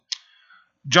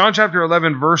John chapter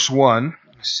 11, verse 1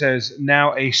 says,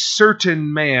 "Now a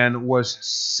certain man was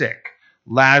sick,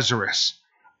 Lazarus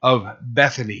of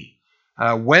Bethany."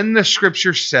 When the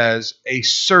scripture says a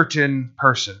certain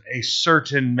person, a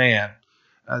certain man,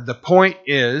 the point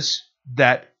is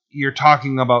that you're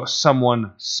talking about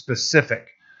someone specific.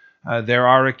 There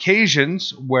are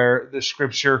occasions where the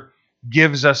scripture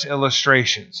gives us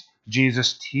illustrations.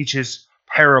 Jesus teaches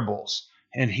parables,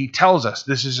 and he tells us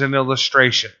this is an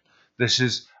illustration. This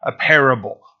is a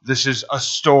parable. This is a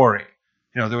story.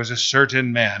 There was a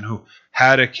certain man who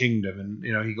had a kingdom,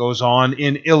 and he goes on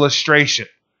in illustration.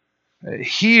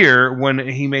 Here, when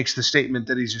he makes the statement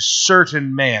that he's a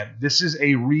certain man, this is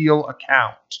a real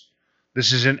account.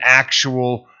 This is an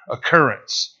actual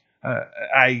occurrence.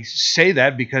 I say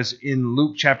that because in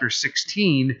Luke chapter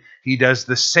 16, he does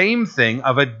the same thing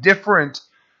of a different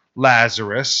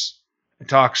Lazarus. It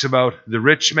talks about the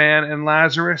rich man and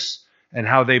Lazarus and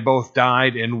how they both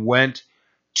died and went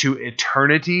to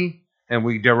eternity. And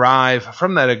we derive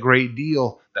from that a great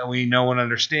deal that we know and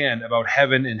understand about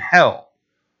heaven and hell.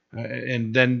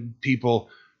 And then people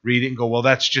read it and go, well,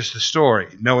 that's just the story.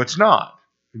 No, it's not.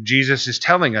 Jesus is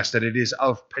telling us that it is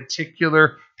of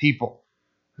particular people,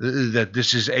 that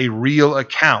this is a real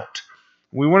account.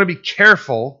 We want to be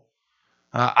careful.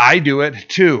 I do it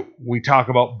too. We talk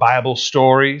about Bible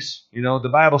stories, the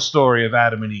Bible story of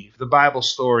Adam and Eve, the Bible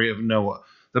story of Noah,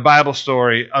 the Bible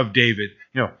story of David,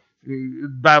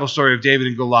 Bible story of David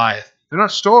and Goliath. They're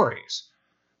not stories.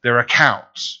 They're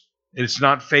accounts. It's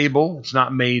not fable. It's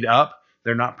not made up.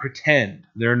 They're not pretend.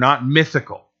 They're not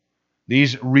mythical.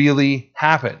 These really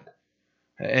happened.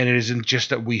 And it isn't just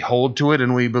that we hold to it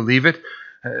and we believe it.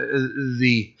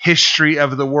 The history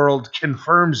of the world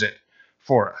confirms it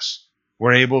for us.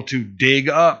 We're able to dig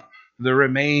up the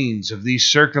remains of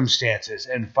these circumstances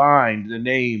and find the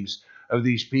names of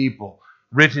these people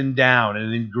written down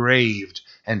and engraved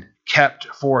and kept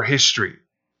for history.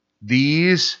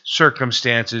 These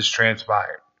circumstances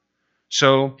transpired.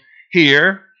 So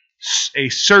here, a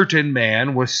certain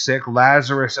man was sick,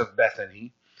 Lazarus of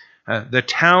Bethany, the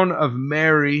town of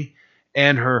Mary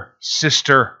and her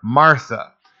sister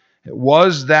Martha. It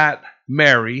was that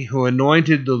Mary who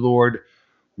anointed the Lord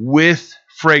with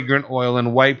fragrant oil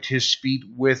and wiped his feet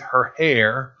with her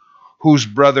hair, whose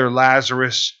brother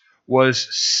Lazarus was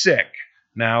sick.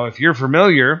 Now, if you're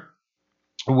familiar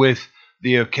with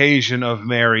the occasion of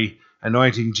Mary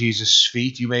anointing Jesus'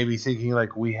 feet, you may be thinking,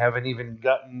 we haven't even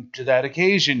gotten to that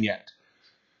occasion yet.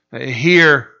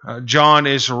 Here, John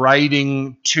is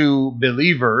writing to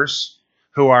believers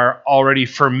who are already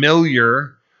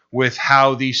familiar with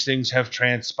how these things have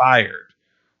transpired.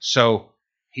 So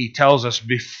he tells us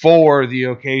before the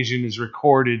occasion is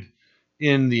recorded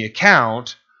in the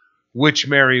account which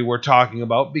Mary we're talking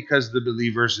about, because the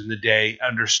believers in the day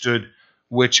understood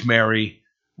which Mary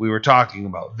we were talking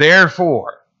about.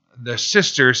 Therefore, the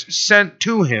sisters sent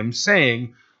to him,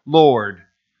 saying, Lord,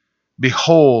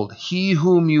 behold, he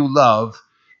whom you love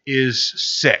is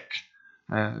sick.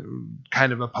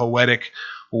 Kind of a poetic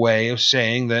way of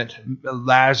saying that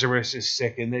Lazarus is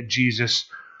sick and that Jesus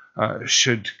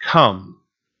should come.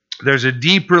 There's a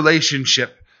deep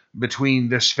relationship between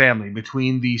this family,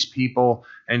 between these people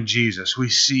and Jesus. We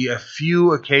see a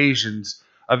few occasions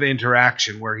of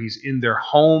interaction where he's in their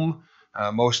home.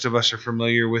 Most of us are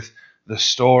familiar with the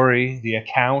story, the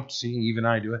account, even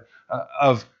I do it,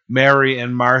 of Mary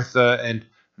and Martha, and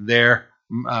there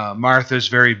Martha's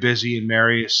very busy and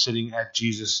Mary is sitting at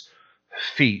Jesus'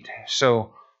 feet.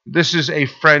 So this is a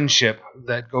friendship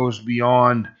that goes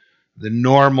beyond the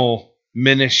normal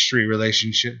ministry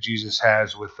relationship Jesus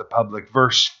has with the public.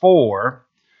 Verse 4,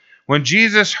 when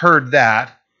Jesus heard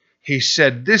that, he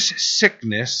said, this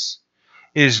sickness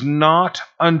is not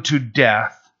unto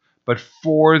death, but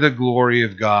for the glory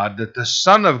of God, that the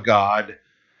Son of God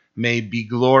may be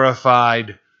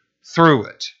glorified through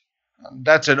it.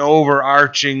 That's an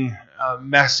overarching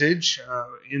message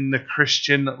in the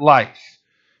Christian life,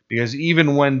 because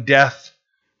even when death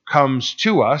comes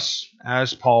to us,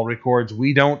 as Paul records,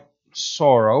 we don't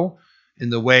sorrow in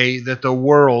the way that the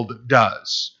world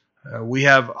does. We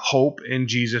have hope in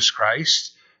Jesus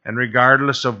Christ, and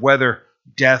regardless of whether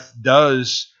death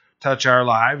does touch our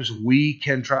lives, we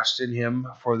can trust in him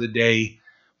for the day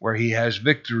where he has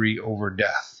victory over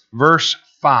death. Verse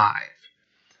 5.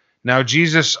 Now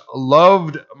Jesus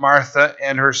loved Martha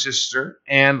and her sister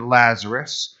and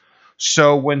Lazarus.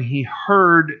 So when he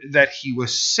heard that he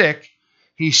was sick,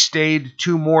 he stayed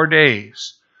 2 more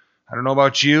days. I don't know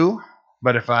about you,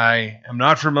 but if I am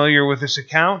not familiar with this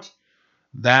account,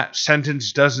 that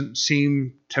sentence doesn't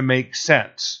seem to make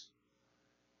sense.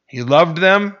 He loved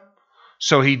them,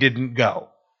 so he didn't go.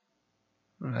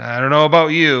 I don't know about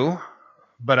you,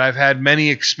 but I've had many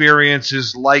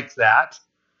experiences like that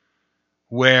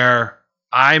where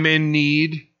I'm in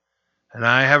need and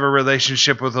I have a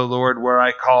relationship with the Lord where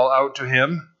I call out to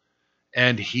Him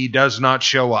and He does not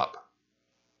show up.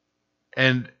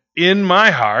 And in my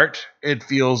heart, it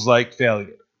feels like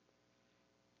failure.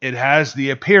 It has the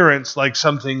appearance like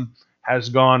something has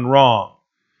gone wrong,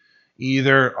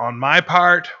 either on my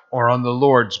part or on the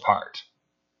Lord's part.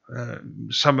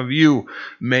 Some of you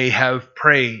may have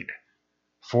prayed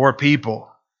for people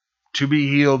to be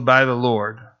healed by the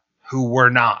Lord who were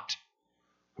not,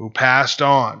 who passed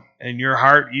on, and your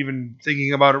heart, even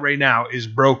thinking about it right now, is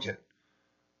broken.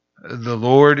 The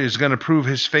Lord is going to prove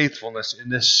His faithfulness in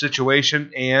this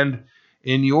situation and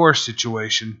in your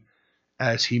situation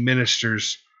as He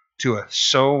ministers to us.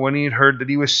 So when He had heard that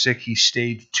he was sick, He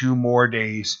stayed 2 more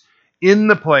days in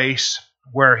the place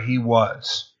where He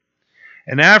was.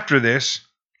 And after this,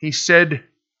 He said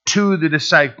to the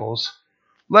disciples,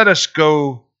 "Let us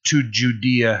go to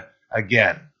Judea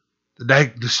again."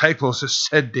 The disciples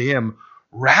said to Him,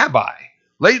 "Rabbi,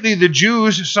 lately the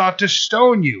Jews sought to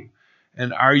stone you,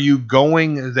 and are you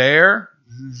going there?"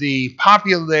 The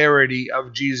popularity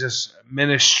of Jesus'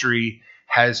 ministry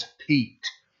has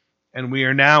peaked, and we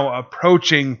are now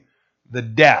approaching the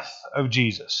death of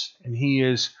Jesus. And He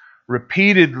is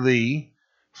repeatedly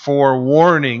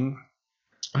forewarning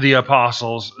the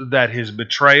apostles that His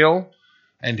betrayal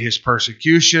and His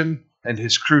persecution and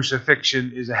His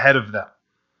crucifixion is ahead of them.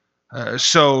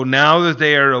 So now that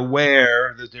they are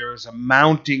aware that there is a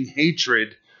mounting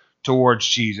hatred towards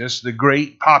Jesus, the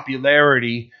great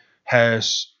popularity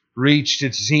has reached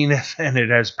its zenith and it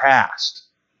has passed.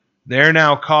 They're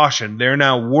now cautioned. They're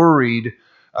now worried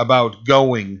about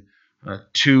going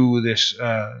to this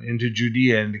into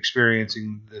Judea and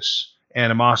experiencing this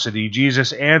animosity.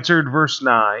 Jesus answered, verse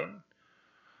 9.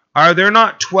 Are there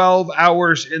not 12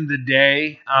 hours in the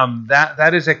day?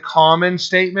 That is a common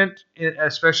statement,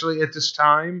 especially at this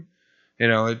time.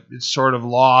 It's sort of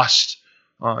lost,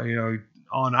 on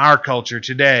our culture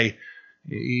today.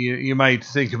 You might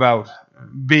think about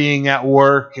being at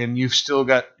work and you've still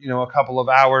got, a couple of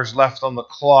hours left on the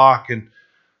clock, and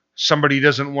somebody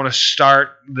doesn't want to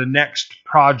start the next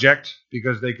project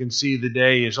because they can see the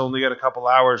day has only got a couple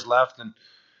hours left, and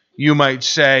you might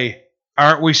say,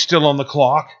 "Aren't we still on the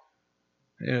clock?"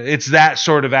 It's that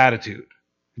sort of attitude.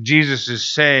 Jesus is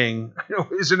saying,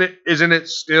 isn't it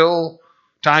still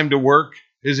time to work?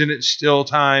 Isn't it still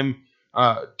time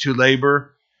to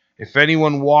labor? If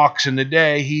anyone walks in the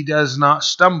day, he does not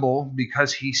stumble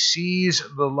because he sees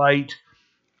the light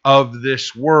of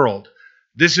this world.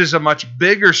 This is a much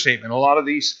bigger statement. A lot of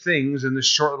these things in this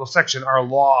short little section are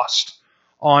lost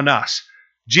on us.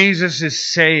 Jesus is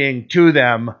saying to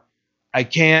them, I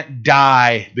can't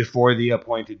die before the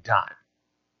appointed time.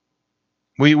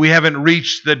 We haven't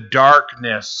reached the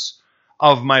darkness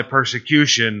of my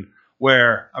persecution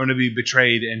where I'm going to be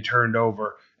betrayed and turned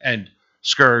over and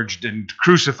scourged and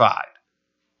crucified.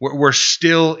 We're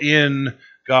still in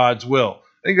God's will.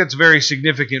 I think that's very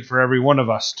significant for every one of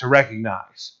us to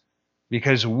recognize,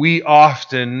 because we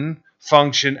often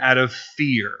function out of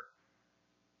fear,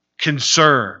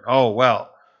 concern. Oh,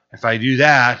 well, if I do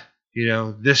that,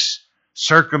 this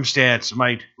circumstance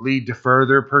might lead to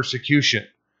further persecution.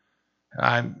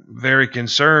 I'm very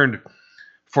concerned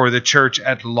for the church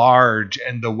at large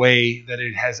and the way that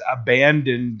it has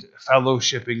abandoned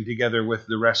fellowshipping together with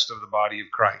the rest of the body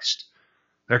of Christ.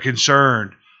 They're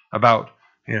concerned about,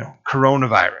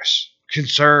 coronavirus,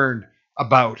 concerned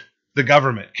about the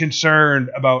government, concerned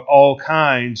about all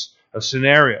kinds of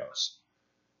scenarios.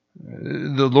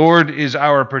 The Lord is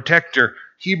our protector.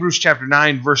 Hebrews chapter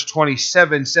 9, verse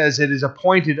 27 says, "It is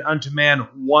appointed unto man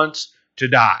once to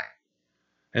die,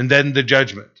 and then the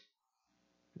judgment."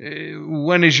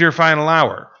 When is your final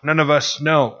hour? None of us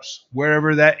knows.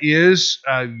 Wherever that is,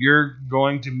 you're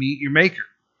going to meet your Maker.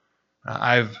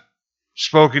 I've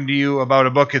spoken to you about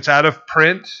a book. It's out of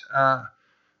print,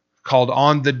 called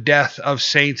On the Death of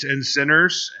Saints and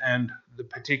Sinners, and the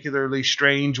particularly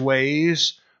strange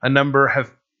ways a number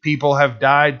of people have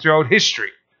died throughout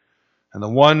history. And the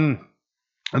one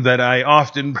that I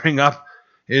often bring up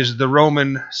is the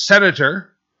Roman senator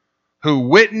who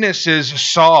witnesses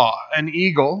saw an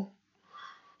eagle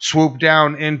swoop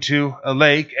down into a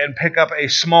lake and pick up a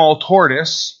small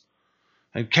tortoise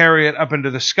and carry it up into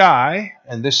the sky.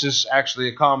 And this is actually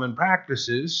a common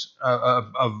practice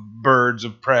of birds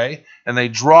of prey. And they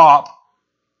drop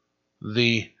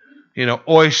the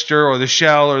oyster or the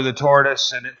shell or the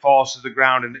tortoise, and it falls to the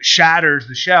ground and it shatters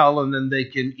the shell, and then they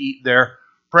can eat their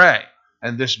prey.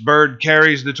 and this bird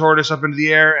carries the tortoise up into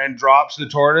the air and drops the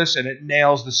tortoise, and it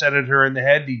nails the senator in the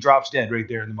head. He drops dead right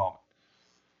there in the moment.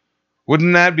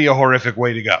 Wouldn't that be a horrific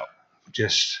way to go?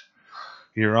 Just,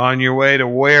 you're on your way to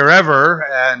wherever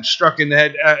and struck in the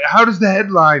head. How does the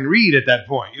headline read at that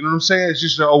point? You know what I'm saying? It's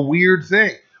just a weird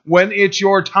thing. When it's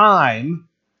your time,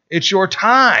 it's your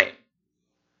time.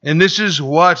 And this is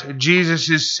what Jesus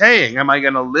is saying. Am I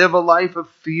going to live a life of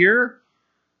fear?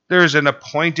 There is an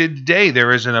appointed day.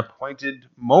 There is an appointed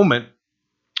moment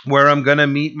where I'm going to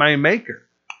meet my Maker.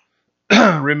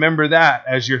 Remember that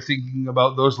as you're thinking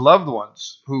about those loved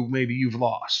ones who maybe you've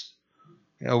lost.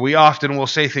 You know, we often will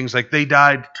say things like, they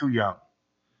died too young.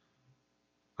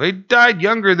 They died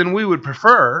younger than we would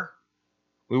prefer.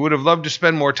 We would have loved to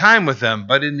spend more time with them,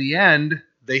 but in the end,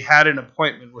 they had an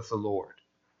appointment with the Lord.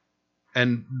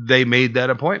 And they made that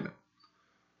appointment.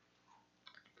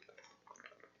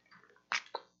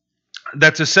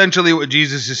 That's essentially what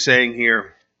Jesus is saying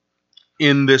here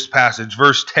in this passage.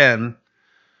 Verse 10,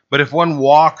 but if one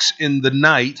walks in the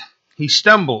night, he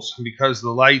stumbles because the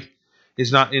light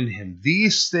is not in him.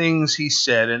 These things he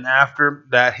said, and after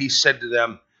that he said to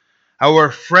them,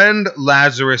 our friend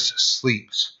Lazarus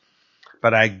sleeps,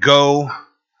 but I go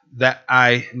that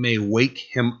I may wake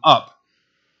him up.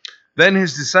 Then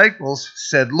his disciples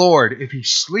said, Lord, if he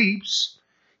sleeps,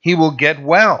 he will get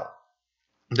well.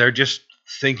 They're just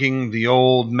thinking the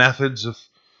old methods of,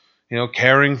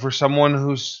 caring for someone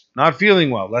who's not feeling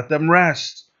well. Let them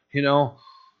rest,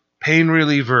 pain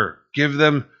reliever. Give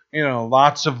them,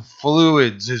 lots of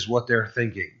fluids is what they're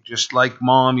thinking. Just like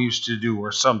mom used to do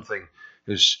or something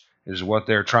is what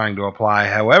they're trying to apply.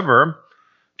 However,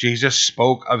 Jesus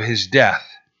spoke of his death,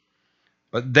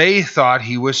 but they thought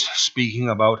he was speaking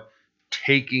about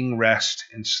taking rest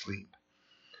and sleep.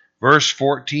 Verse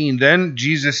 14, then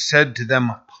Jesus said to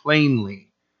them plainly,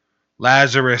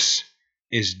 Lazarus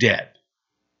is dead.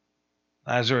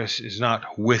 Lazarus is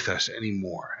not with us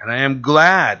anymore. And I am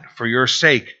glad for your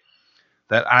sake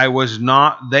that I was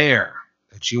not there,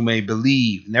 that you may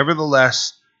believe.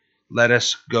 Nevertheless, let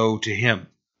us go to him.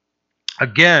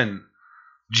 Again,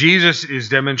 Jesus is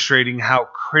demonstrating how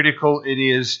critical it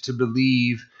is to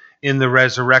believe in the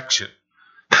resurrection.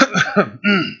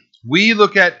 We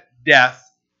look at death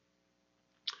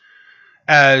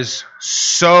as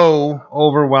so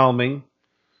overwhelming,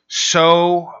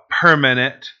 so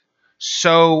permanent,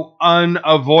 so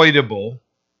unavoidable,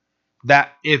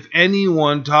 that if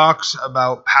anyone talks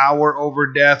about power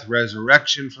over death,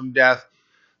 resurrection from death,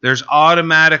 there's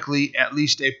automatically at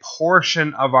least a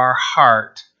portion of our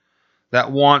heart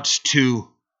that wants to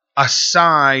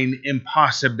assign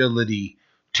impossibility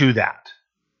to that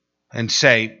and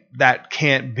say that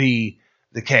can't be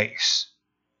the case.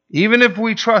 Even if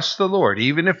we trust the Lord,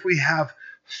 even if we have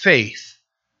faith,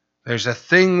 there's a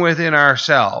thing within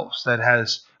ourselves that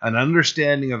has an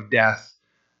understanding of death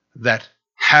that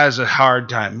has a hard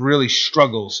time, really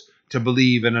struggles to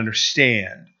believe and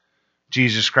understand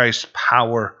Jesus Christ's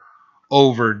power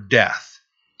over death.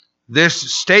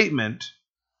 This statement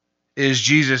is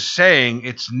Jesus saying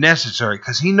it's necessary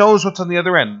because he knows what's on the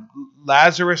other end.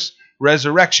 Lazarus,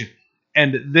 resurrection.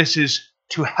 And this is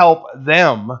to help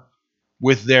them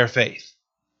with their faith,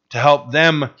 to help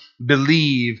them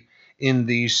believe in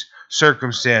these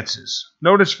circumstances.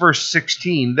 Notice verse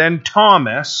 16. Then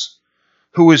Thomas,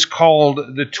 who is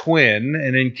called the twin,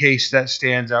 and in case that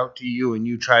stands out to you and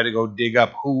you try to go dig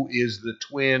up who is the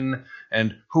twin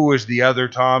and who is the other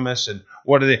Thomas and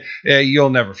what are they, you'll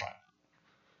never find.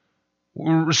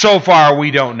 So far,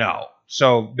 we don't know.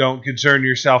 So don't concern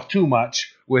yourself too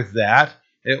much with that.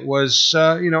 It was,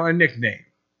 a nickname.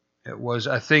 It was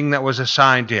a thing that was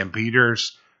assigned to him.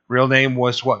 Peter's real name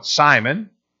was what? Simon.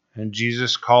 And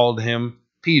Jesus called him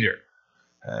Peter.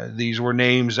 These were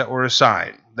names that were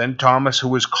assigned. Then Thomas, who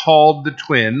was called the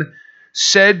twin,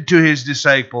 said to his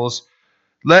disciples,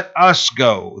 let us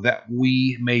go that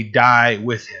we may die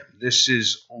with him. This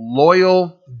is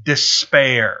loyal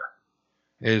despair,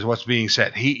 is what's being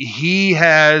said. He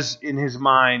has in his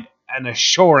mind an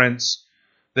assurance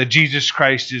that Jesus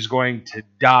Christ is going to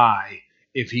die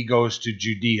if he goes to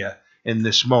Judea in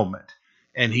this moment.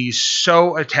 And he's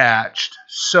so attached,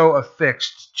 so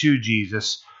affixed to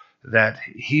Jesus that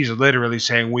he's literally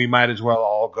saying we might as well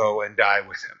all go and die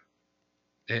with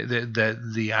him.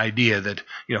 The idea that,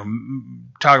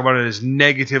 talk about it as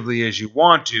negatively as you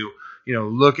want to,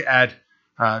 look at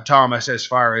Thomas as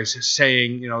far as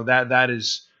saying, that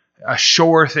is a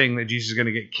sure thing that Jesus is going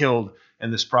to get killed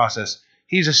in this process.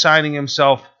 He's assigning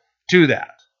himself to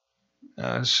that.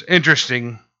 It's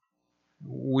interesting.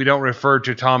 We don't refer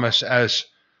to Thomas as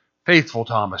faithful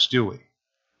Thomas, do we?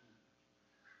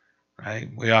 right?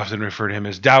 We often refer to him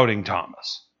as Doubting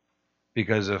Thomas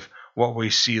because of what we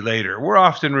see later. We're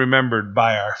often remembered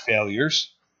by our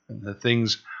failures and the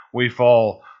things we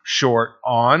fall short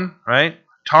on, right?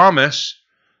 Thomas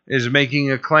is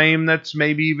making a claim that's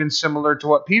maybe even similar to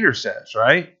what Peter says,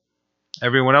 right?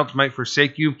 Everyone else might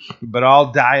forsake you, but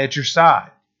I'll die at your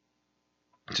side.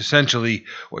 It's essentially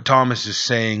what Thomas is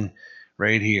saying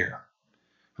right here.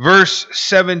 Verse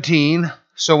 17,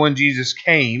 so when Jesus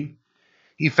came,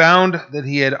 he found that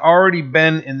he had already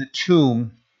been in the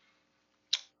tomb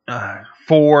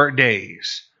 4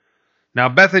 days. Now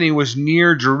Bethany was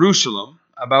near Jerusalem,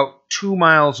 about 2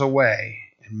 miles away,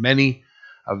 and many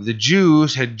of the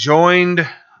Jews had joined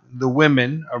the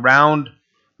women around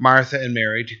Martha and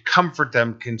Mary to comfort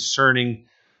them concerning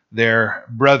their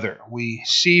brother. We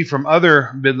see from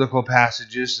other biblical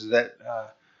passages that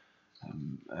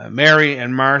Mary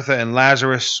and Martha and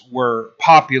Lazarus were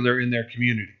popular in their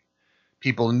community.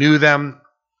 People knew them.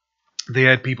 They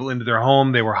had people into their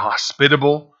home. They were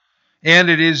hospitable. And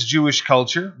it is Jewish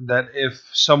culture that if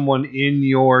someone in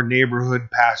your neighborhood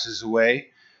passes away,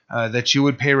 that you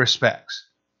would pay respects,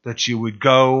 that you would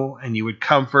go and you would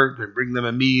comfort and bring them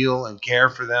a meal and care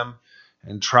for them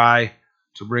and try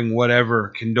to bring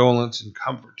whatever condolence and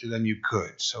comfort to them you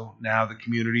could. So now the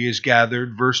community is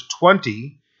gathered. Verse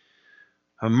 20,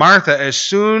 Martha, as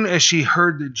soon as she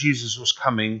heard that Jesus was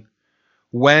coming,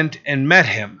 went and met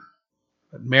him.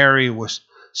 But Mary was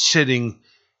sitting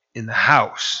in the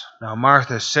house. Now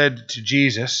Martha said to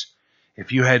Jesus,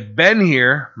 if you had been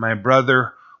here, my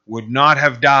brother would not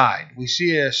have died. We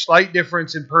see a slight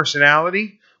difference in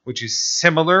personality, which is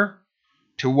similar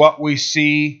to what we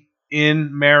see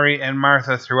in Mary and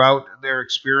Martha throughout their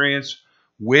experience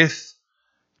with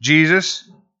Jesus.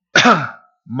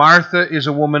 Martha is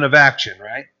a woman of action,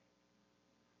 right?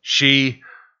 She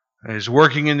is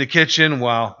working in the kitchen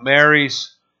while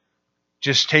Mary's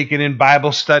just taking in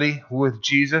Bible study with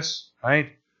Jesus,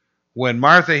 right? When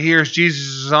Martha hears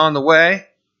Jesus is on the way,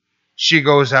 she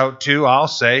goes out to, I'll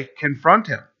say, confront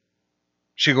him.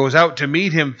 She goes out to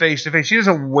meet him face to face. She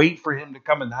doesn't wait for him to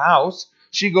come in the house.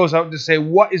 She goes out to say,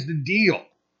 what is the deal?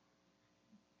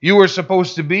 You were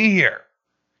supposed to be here.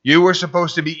 You were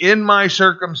supposed to be in my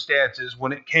circumstances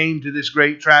when it came to this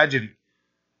great tragedy.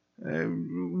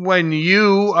 When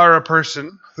you are a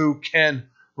person who can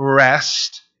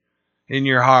rest in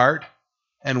your heart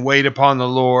and wait upon the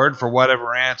Lord for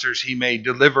whatever answers he may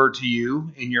deliver to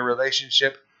you in your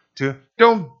relationship to,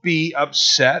 don't be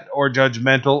upset or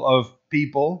judgmental of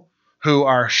people who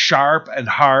are sharp and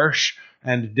harsh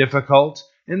and difficult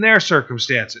in their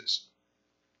circumstances.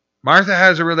 Martha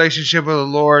has a relationship with the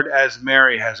Lord as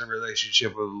Mary has a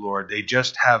relationship with the Lord. They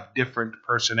just have different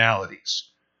personalities.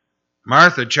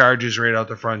 Martha charges right out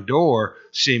the front door,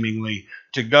 seemingly,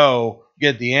 to go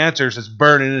get the answers that's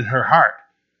burning in her heart.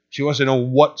 She wants to know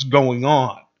what's going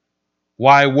on.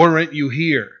 Why weren't you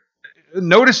here?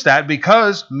 Notice that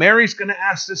because Mary's going to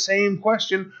ask the same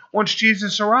question once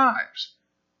Jesus arrives.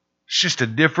 It's just a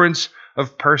difference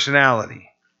of personality.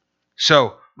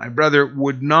 So, my brother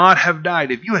would not have died.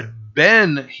 If you had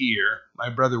been here, my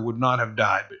brother would not have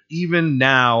died. But even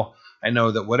now, I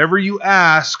know that whatever you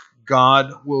ask,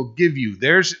 God will give you.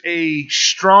 There's a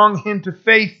strong hint of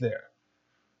faith there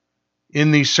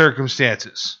in these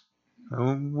circumstances.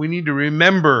 We need to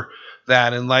remember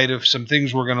that in light of some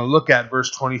things we're going to look at. Verse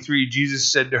 23,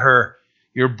 Jesus said to her,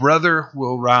 your brother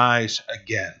will rise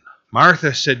again.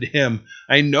 Martha said to him,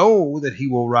 I know that he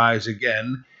will rise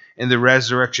again in the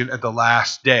resurrection at the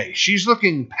last day. She's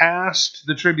looking past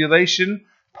the tribulation,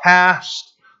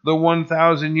 past the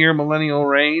 1,000-year millennial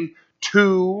reign,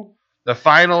 to the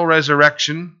final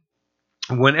resurrection,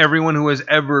 when everyone who has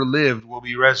ever lived will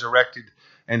be resurrected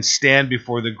and stand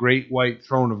before the great white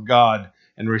throne of God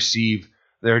and receive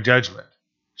their judgment.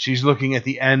 She's looking at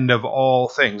the end of all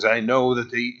things. I know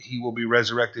that he will be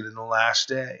resurrected in the last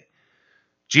day.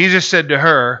 Jesus said to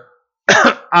her,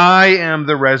 I am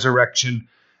the resurrection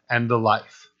and the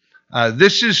life.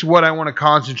 This is what I want to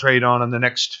concentrate on in the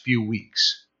next few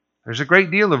weeks. There's a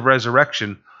great deal of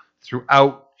resurrection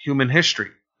throughout human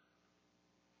history.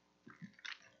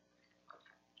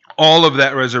 All of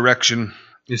that resurrection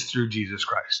is through Jesus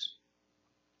Christ.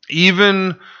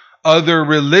 Even other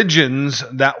religions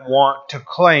that want to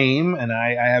claim, and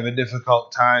I have a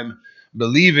difficult time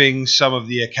believing some of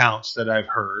the accounts that I've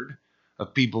heard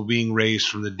of people being raised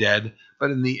from the dead,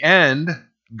 but in the end,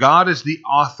 God is the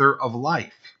author of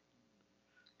life.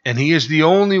 And he is the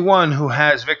only one who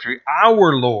has victory.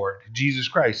 Our Lord, Jesus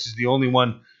Christ, is the only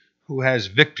one who has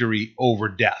victory over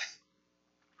death.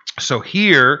 So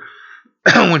here,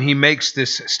 when he makes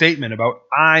this statement about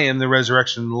I am the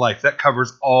resurrection and the life, that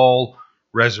covers all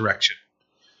resurrection.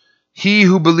 He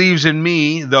who believes in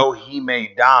me, though he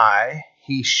may die,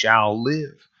 he shall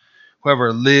live.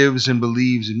 Whoever lives and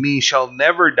believes in me shall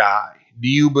never die. Do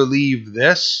you believe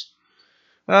this?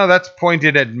 Well, that's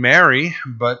pointed at Mary,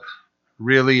 but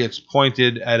really it's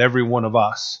pointed at every one of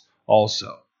us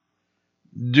also.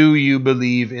 Do you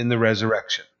believe in the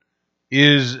resurrection?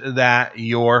 Is that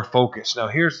your focus? Now,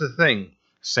 here's the thing,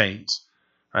 saints,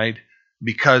 right?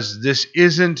 Because this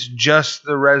isn't just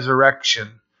the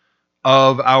resurrection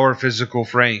of our physical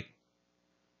frame.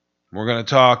 We're going to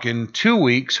talk in 2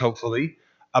 weeks, hopefully,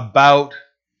 about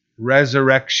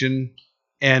resurrection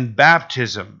and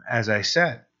baptism, as I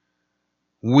said.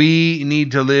 We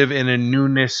need to live in a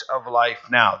newness of life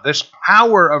now. This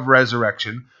power of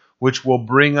resurrection, which will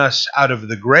bring us out of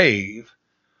the grave,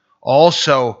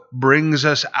 also brings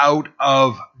us out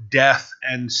of death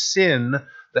and sin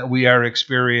that we are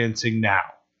experiencing now.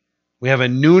 We have a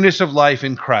newness of life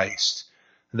in Christ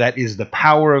that is the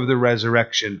power of the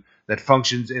resurrection that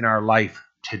functions in our life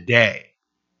today.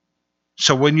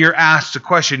 So when you're asked the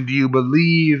question, do you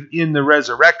believe in the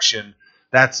resurrection?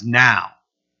 That's now.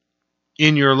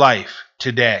 In your life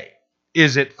today.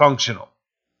 Is it functional?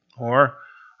 Or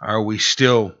are we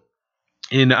still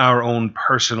in our own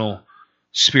personal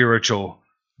spiritual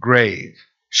grave?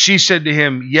 She said to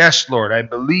him, "Yes, Lord, I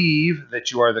believe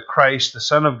that you are the Christ, the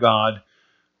Son of God,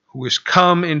 who has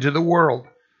come into the world."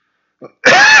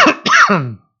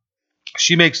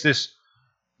 She makes this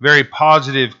very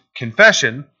positive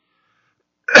confession,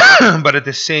 but at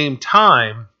the same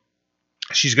time,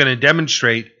 she's going to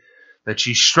demonstrate that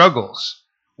she struggles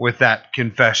with that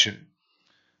confession.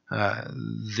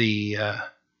 The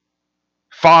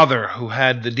father who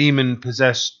had the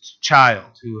demon-possessed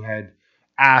child, who had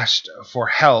asked for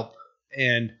help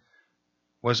and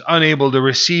was unable to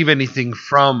receive anything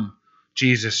from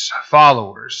Jesus'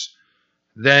 followers,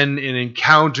 then in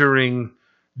encountering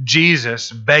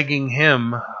Jesus, begging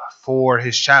him for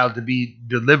his child to be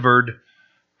delivered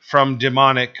from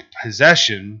demonic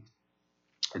possession,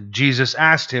 Jesus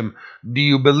asked him, "Do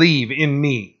you believe in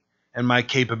me and my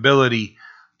capability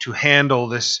to handle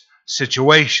this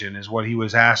situation?" is what he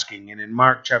was asking. And in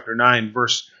Mark chapter 9,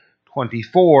 verse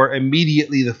 24,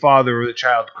 immediately the father of the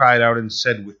child cried out and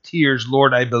said with tears,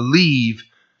 "Lord, I believe,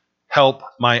 help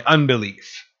my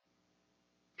unbelief."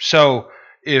 So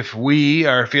if we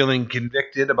are feeling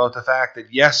convicted about the fact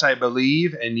that, yes, I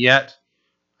believe, and yet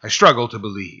I struggle to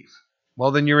believe,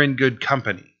 well, then you're in good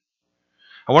company.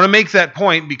 I want to make that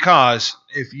point because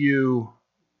if you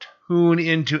tune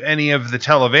into any of the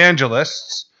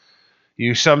televangelists,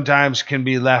 you sometimes can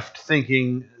be left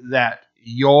thinking that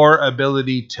your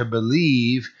ability to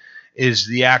believe is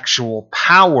the actual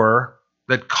power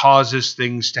that causes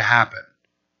things to happen.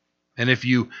 And if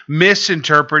you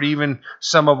misinterpret even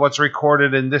some of what's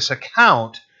recorded in this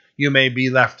account, you may be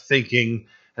left thinking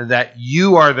that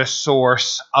you are the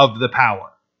source of the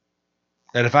power.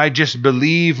 That if I just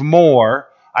believe more,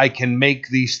 I can make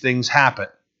these things happen.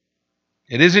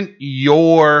 It isn't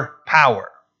your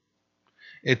power.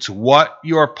 It's what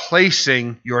you're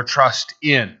placing your trust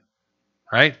in,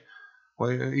 right?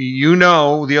 Well, you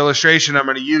know the illustration I'm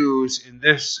going to use in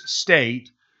this state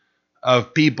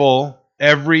of people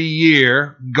every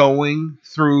year going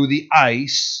through the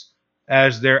ice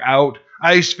as they're out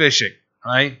ice fishing,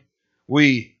 right?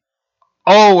 We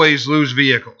always lose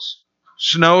vehicles.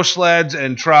 Snow sleds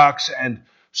and trucks and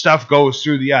stuff goes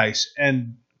through the ice.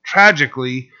 And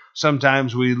tragically,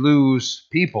 sometimes we lose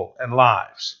people and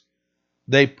lives.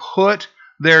 They put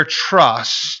their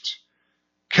trust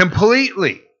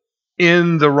completely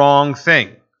in the wrong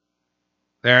thing.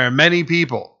 There are many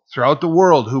people throughout the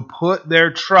world who put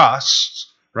their trust,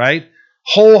 right,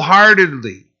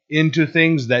 wholeheartedly into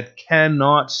things that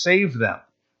cannot save them.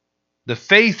 The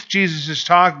faith Jesus is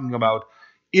talking about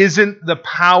isn't the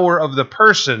power of the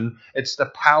person, it's the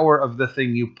power of the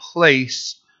thing you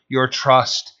place your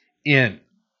trust in.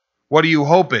 What are you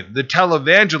hoping? The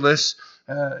televangelists,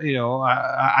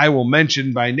 I will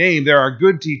mention by name, there are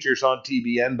good teachers on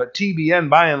TBN, but TBN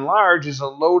by and large is a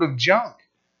load of junk.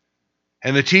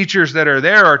 And the teachers that are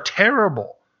there are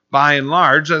terrible by and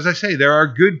large. As I say, there are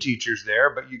good teachers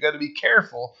there, but you got to be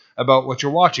careful about what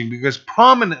you're watching because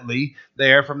prominently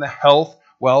they are from the health,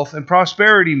 wealth, and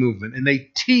prosperity movement. And they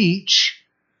teach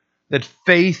that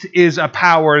faith is a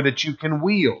power that you can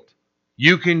wield.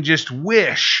 You can just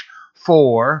wish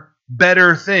for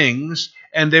better things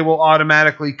and they will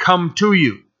automatically come to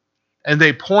you. And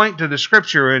they point to the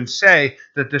scripture and say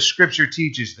that the scripture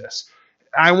teaches this.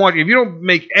 If you don't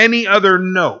make any other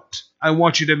note, I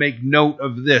want you to make note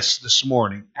of this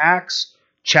morning. Acts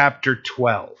chapter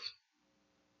 12.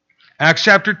 Acts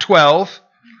chapter 12,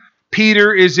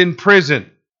 Peter is in prison.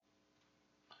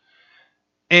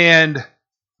 And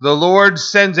the Lord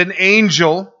sends an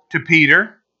angel to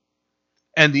Peter,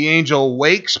 and the angel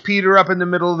wakes Peter up in the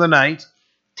middle of the night,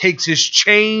 takes his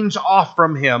chains off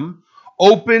from him,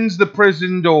 opens the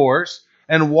prison doors,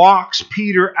 and walks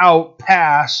Peter out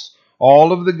past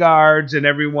all of the guards and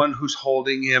everyone who's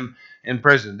holding him in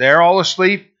prison. They're all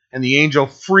asleep, and the angel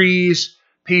frees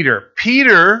Peter.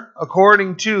 Peter,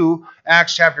 according to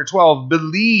Acts chapter 12,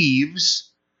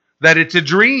 believes that it's a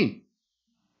dream.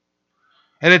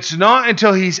 And it's not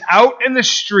until he's out in the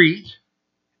street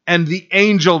and the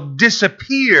angel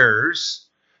disappears,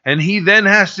 and he then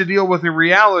has to deal with the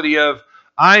reality of,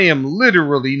 I am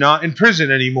literally not in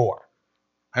prison anymore.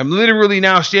 I'm literally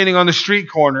now standing on the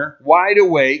street corner, wide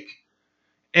awake,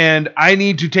 and I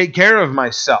need to take care of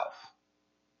myself.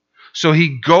 So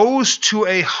he goes to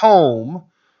a home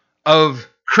of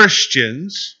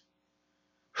Christians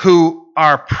who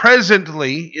are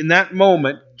presently, in that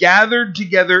moment, gathered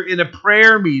together in a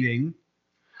prayer meeting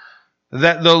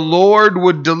that the Lord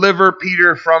would deliver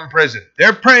Peter from prison.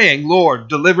 They're praying, Lord,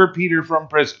 deliver Peter from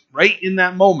prison, right in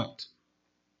that moment.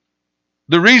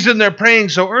 The reason they're praying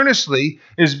so earnestly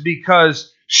is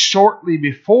because shortly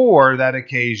before that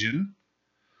occasion,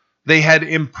 they had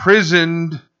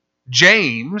imprisoned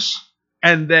James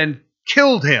and then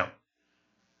killed him.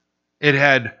 It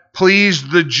had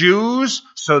pleased the Jews,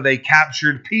 so they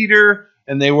captured Peter,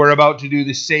 and they were about to do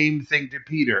the same thing to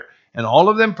Peter. And all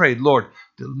of them prayed, Lord,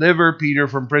 deliver Peter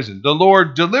from prison. The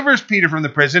Lord delivers Peter from the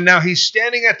prison. Now he's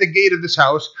standing at the gate of this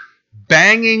house,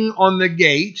 banging on the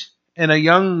gate, and a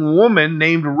young woman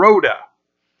named Rhoda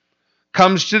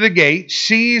comes to the gate,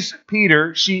 sees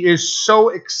Peter. She is so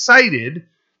excited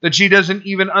that she doesn't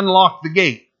even unlock the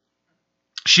gate.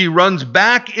 She runs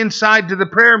back inside to the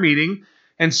prayer meeting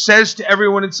and says to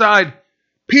everyone inside,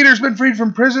 Peter's been freed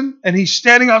from prison, and he's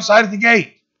standing outside of the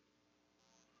gate.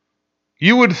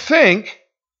 You would think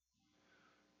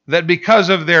that because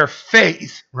of their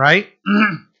faith, right?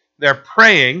 They're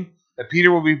praying that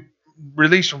Peter will be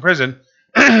released from prison.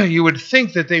 You would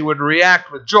think that they would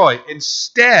react with joy.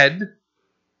 Instead,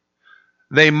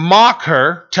 they mock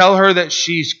her, tell her that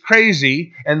she's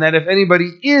crazy, and that if anybody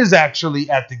is actually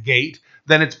at the gate,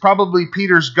 then it's probably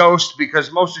Peter's ghost,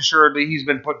 because most assuredly he's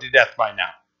been put to death by now.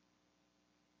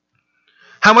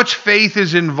 How much faith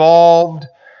is involved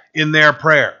in their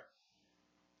prayer?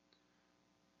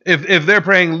 If they're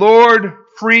praying, Lord,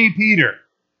 free Peter,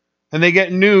 and they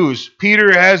get news,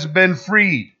 Peter has been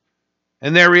freed,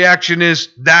 and their reaction is,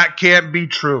 that can't be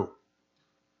true.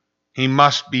 He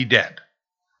must be dead.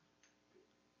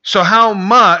 So how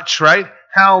much, right?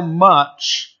 How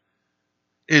much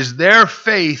is their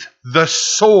faith the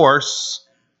source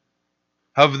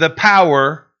of the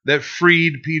power that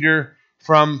freed Peter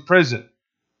from prison?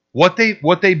 What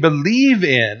they believe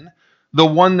in, the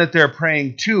one that they're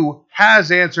praying to,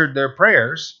 has answered their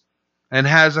prayers and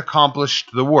has accomplished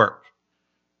the work.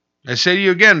 I say to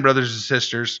you again, brothers and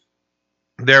sisters,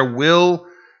 there will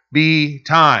be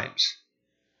times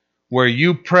where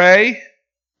you pray,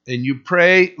 and you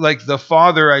pray like the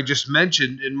Father I just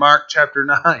mentioned in Mark chapter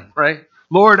 9, right?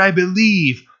 Lord, I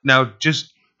believe. Now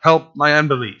just help my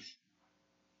unbelief.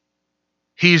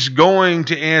 He's going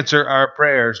to answer our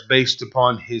prayers based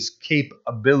upon his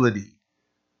capability,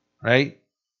 right?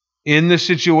 In the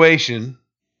situation,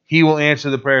 he will answer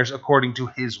the prayers according to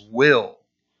his will,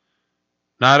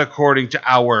 not according to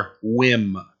our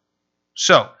whim.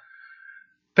 So,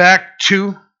 back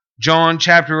to John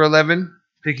chapter 11,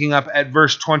 picking up at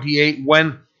verse 28.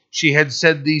 When she had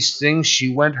said these things, she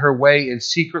went her way and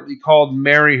secretly called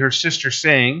Mary, her sister,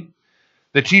 saying,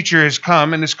 the teacher has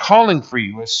come and is calling for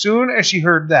you. As soon as she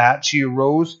heard that, she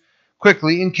arose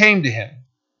quickly and came to him.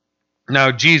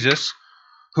 Now Jesus,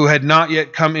 who had not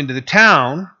yet come into the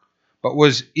town, but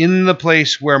was in the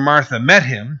place where Martha met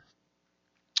him,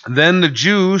 then the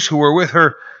Jews who were with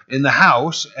her in the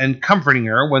house and comforting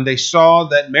her, when they saw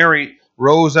that Mary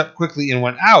rose up quickly and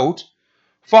went out,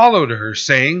 followed her,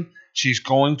 saying, she's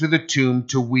going to the tomb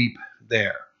to weep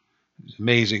there. It's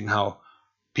amazing how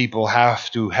people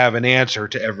have to have an answer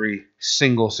to every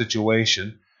single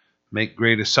situation, make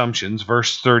great assumptions.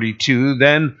 Verse 32,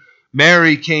 then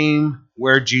Mary came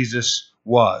where Jesus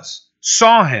was,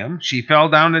 saw him, she fell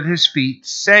down at his feet,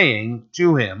 saying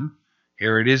to him,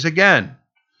 here it is again,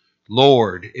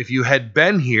 Lord, if you had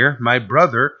been here, my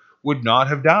brother would not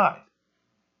have died.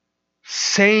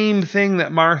 Same thing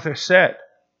that Martha said,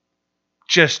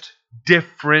 just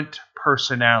different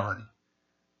personality,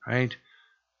 right?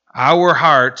 Our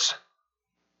hearts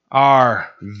are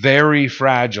very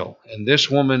fragile, and this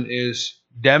woman is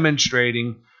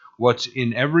demonstrating what's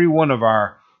in every one of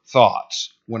our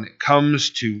thoughts when it comes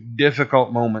to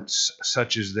difficult moments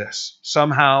such as this.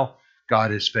 Somehow,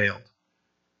 God has failed.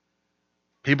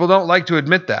 People don't like to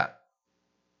admit that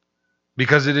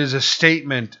because it is a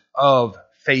statement of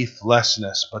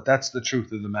faithlessness, but that's the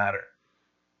truth of the matter.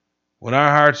 When our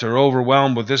hearts are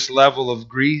overwhelmed with this level of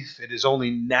grief, it is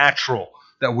only natural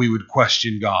that we would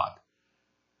question God.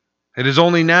 It is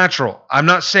only natural. I'm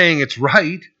not saying it's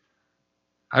right.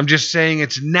 I'm just saying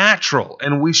it's natural,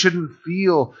 and we shouldn't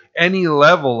feel any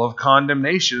level of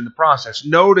condemnation in the process.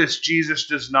 Notice Jesus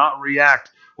does not react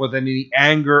with any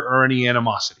anger or any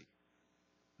animosity.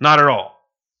 Not at all.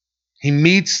 He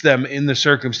meets them in the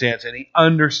circumstance, and he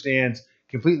understands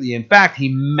completely. In fact, he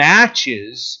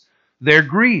matches their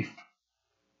grief.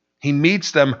 He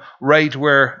meets them right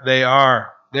where they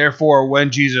are. Therefore,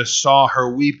 when Jesus saw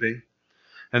her weeping,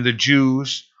 and the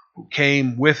Jews who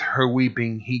came with her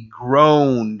weeping, he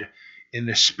groaned in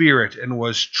the spirit and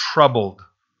was troubled.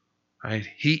 Right?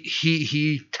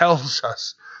 He tells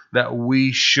us that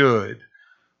we should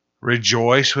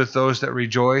rejoice with those that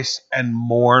rejoice and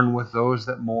mourn with those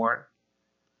that mourn.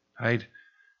 Right?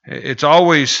 It's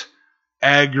always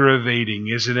aggravating,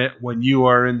 isn't it, when you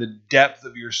are in the depth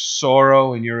of your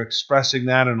sorrow and you're expressing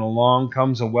that, and along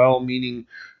comes a well-meaning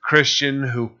Christian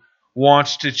who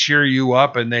wants to cheer you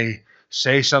up, and they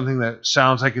say something that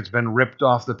sounds like it's been ripped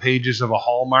off the pages of a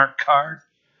Hallmark card.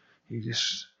 You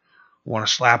just want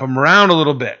to slap them around a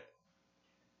little bit.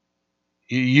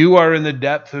 You are in the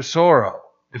depth of sorrow.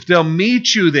 If they'll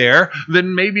meet you there,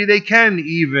 then maybe they can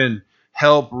even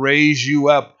help raise you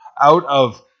up out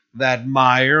of that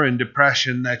mire and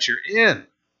depression that you're in.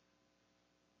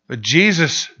 But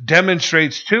Jesus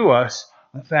demonstrates to us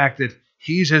the fact that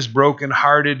he's as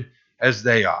brokenhearted as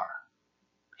they are.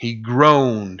 He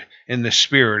groaned in the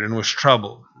spirit and was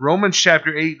troubled. Romans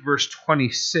chapter 8, verse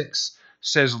 26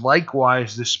 says,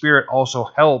 likewise, the Spirit also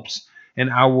helps in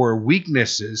our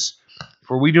weaknesses,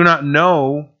 for we do not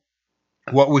know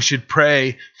what we should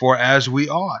pray for as we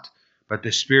ought. But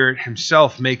the Spirit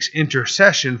himself makes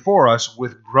intercession for us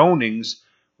with groanings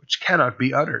which cannot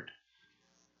be uttered.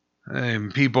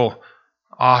 And people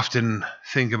often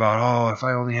think about, oh, if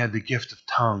I only had the gift of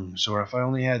tongues, or if I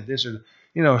only had this, or,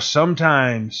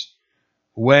 sometimes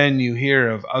when you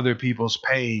hear of other people's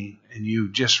pain and you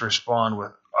just respond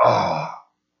with, oh,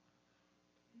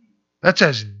 that's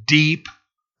as deep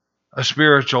a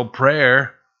spiritual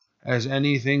prayer as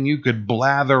anything you could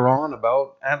blather on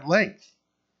about at length.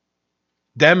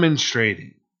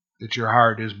 Demonstrating that your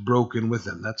heart is broken with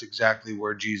him. That's exactly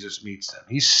where Jesus meets them.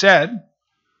 He said,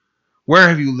 where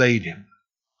have you laid him?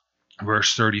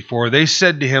 Verse 34, they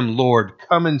said to him, Lord,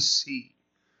 come and see.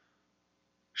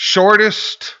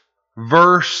 Shortest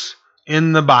verse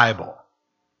in the Bible.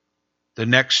 The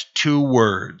next two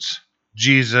words,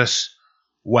 Jesus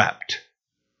wept.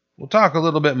 We'll talk a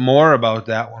little bit more about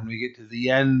that when we get to the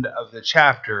end of the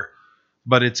chapter,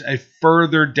 but it's a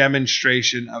further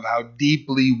demonstration of how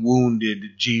deeply wounded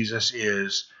Jesus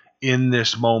is in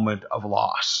this moment of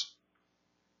loss.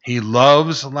 He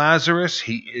loves Lazarus.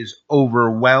 He is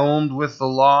overwhelmed with the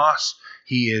loss.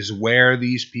 He is where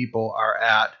these people are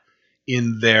at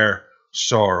in their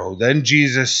sorrow. Then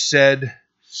Jesus said,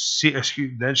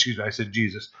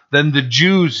 Then the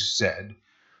Jews said,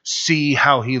 see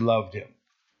how he loved him.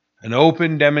 An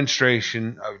open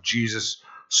demonstration of Jesus'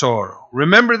 sorrow.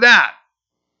 Remember that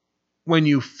when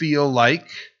you feel like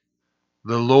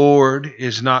the Lord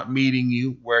is not meeting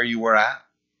you where you are at,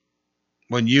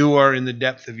 when you are in the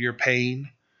depth of your pain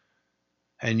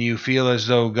and you feel as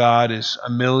though God is a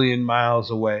million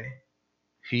miles away.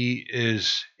 He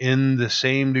is in the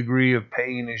same degree of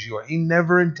pain as you are. He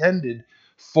never intended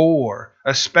for,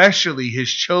 especially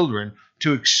his children,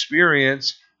 to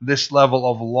experience this level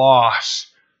of loss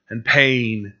and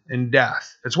pain and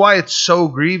death. That's why it's so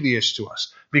grievous to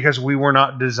us, because we were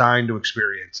not designed to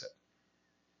experience it.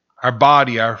 Our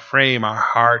body, our frame, our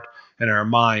heart, and our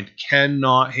mind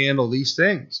cannot handle these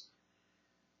things.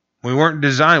 We weren't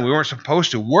designed, we weren't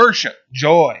supposed to. Worship,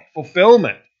 joy,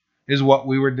 fulfillment is what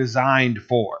we were designed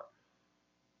for.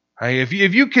 Right? If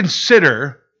you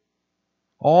consider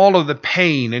all of the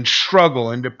pain and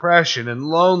struggle and depression and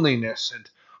loneliness and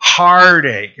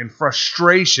heartache and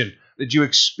frustration that you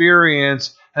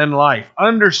experience in life,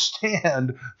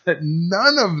 understand that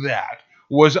none of that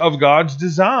was of God's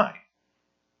design.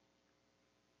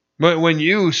 But when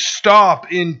you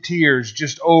stop in tears,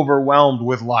 just overwhelmed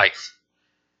with life,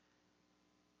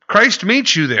 Christ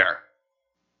meets you there.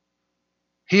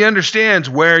 He understands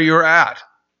where you're at,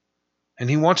 and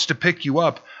he wants to pick you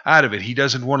up out of it. He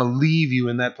doesn't want to leave you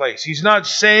in that place. He's not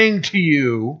saying to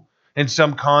you in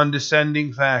some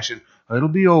condescending fashion, it'll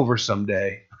be over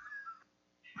someday.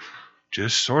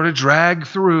 just sort of drag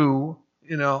through,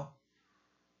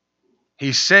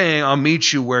 He's saying, I'll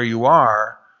meet you where you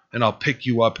are, and I'll pick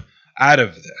you up out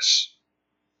of this.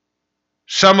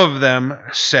 Some of them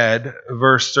said,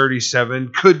 verse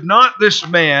 37, could not this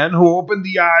man who opened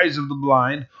the eyes of the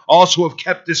blind also have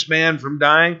kept this man from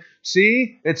dying?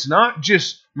 See, it's not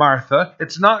just Martha,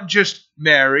 it's not just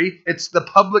Mary, it's the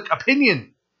public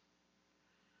opinion.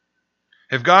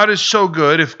 If God is so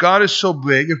good, if God is so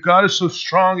big, if God is so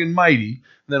strong and mighty,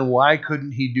 then why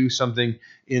couldn't he do something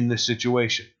in this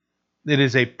situation? It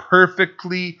is a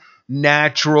perfectly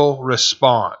natural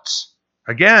response.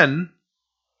 Again,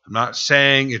 I'm not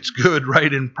saying it's good,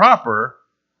 right, and proper.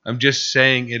 I'm just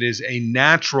saying it is a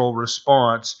natural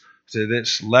response to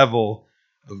this level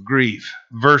of grief.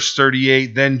 Verse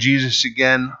 38, then Jesus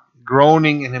again,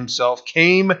 groaning in himself,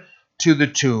 came to the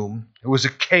tomb. It was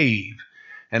a cave,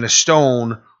 and a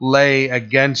stone lay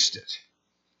against it.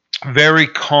 Very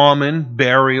common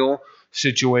burial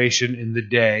situation in the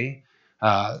day.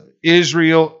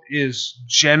 Israel is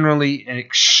generally an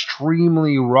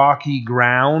extremely rocky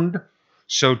ground,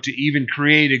 so to even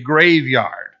create a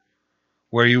graveyard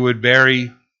where you would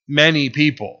bury many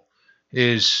people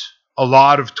is a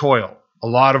lot of toil, a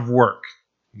lot of work.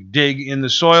 You dig in the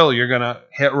soil, you're going to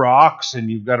hit rocks, and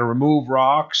you've got to remove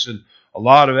rocks, and a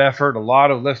lot of effort, a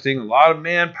lot of lifting, a lot of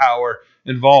manpower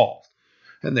involved.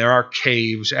 And there are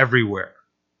caves everywhere.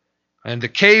 And the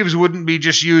caves wouldn't be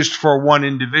just used for one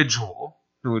individual.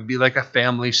 It would be like a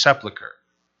family sepulcher.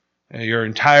 Your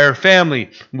entire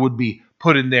family would be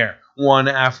put in there, one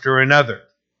after another.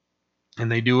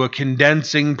 And they do a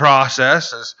condensing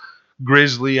process, as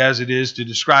grisly as it is to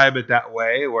describe it that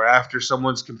way, where after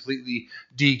someone's completely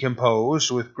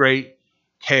decomposed, with great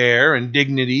care and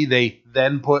dignity, they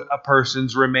then put a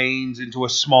person's remains into a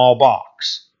small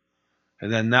box.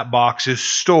 And then that box is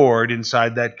stored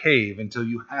inside that cave until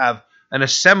you have an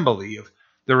assembly of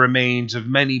the remains of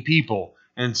many people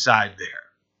inside there.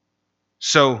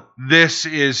 So this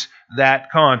is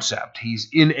that concept. He's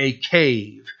in a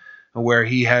cave where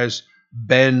he has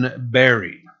been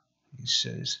buried. He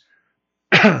says,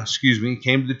 he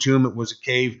came to the tomb. It was a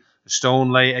cave. The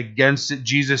stone lay against it.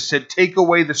 Jesus said, take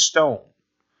away the stone.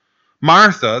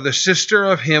 Martha, the sister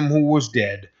of him who was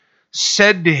dead,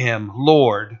 said to him,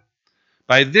 Lord,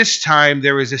 by this time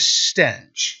there is a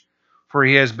stench, for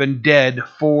he has been dead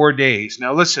 4 days.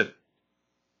 Now listen,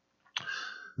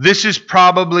 this is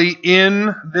probably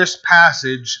in this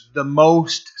passage the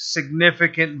most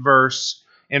significant verse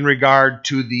in regard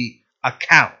to the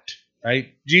account,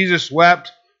 right? Jesus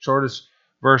wept, shortest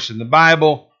verse in the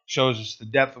Bible, shows us the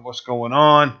depth of what's going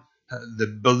on,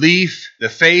 the belief, the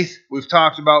faith we've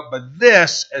talked about, but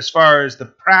this, as far as the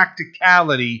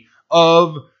practicality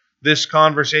of this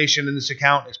conversation in this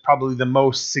account, is probably the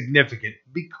most significant,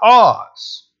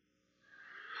 because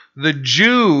the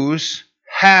Jews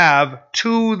have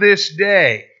to this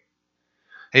day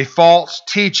a false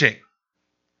teaching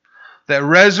that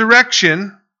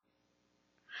resurrection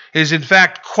is in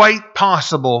fact quite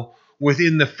possible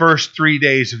within the first 3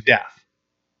 days of death.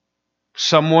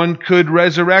 Someone could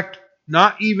resurrect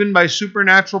not even by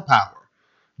supernatural power,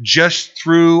 just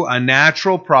through a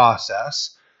natural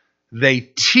process. They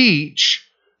teach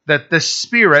that the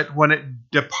spirit, when it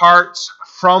departs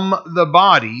from the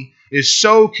body, is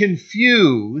so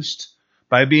confused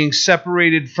by being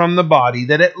separated from the body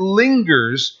that it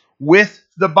lingers with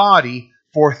the body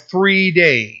for 3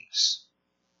 days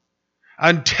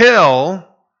until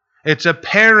it's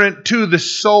apparent to the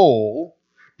soul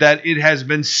that it has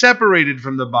been separated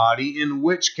from the body, in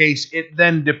which case it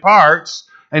then departs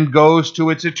and goes to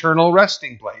its eternal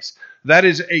resting place. That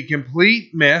is a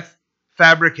complete myth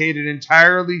fabricated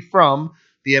entirely from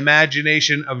the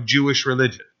imagination of Jewish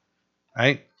religion,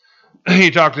 right? You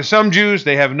talk to some Jews,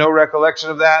 they have no recollection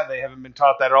of that. They haven't been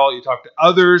taught that at all. You talk to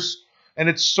others, and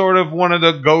it's sort of one of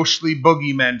the ghostly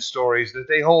boogeymen stories that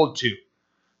they hold to.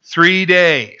 3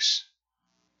 days.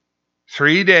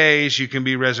 3 days you can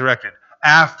be resurrected.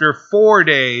 After 4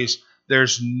 days,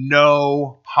 there's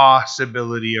no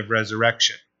possibility of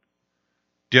resurrection.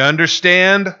 Do you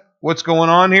understand what's going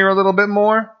on here a little bit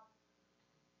more?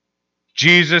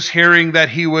 Jesus, hearing that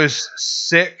he was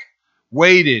sick,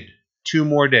 waited 2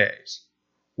 more days.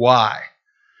 Why?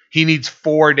 He needs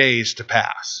 4 days to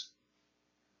pass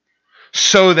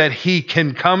so that he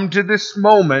can come to this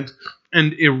moment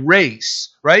and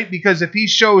erase, right? Because if he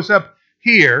shows up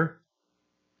here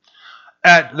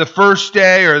at the first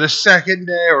day or the second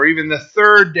day or even the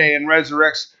third day and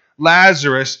resurrects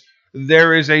Lazarus,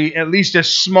 there is at least a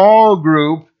small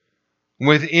group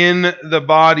within the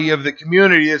body of the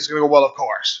community that's going to go, well, of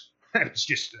course. It's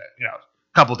just a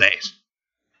couple days.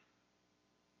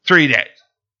 3 days.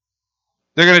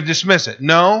 They're going to dismiss it.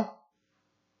 No.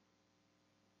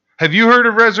 Have you heard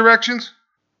of resurrections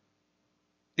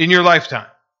in your lifetime?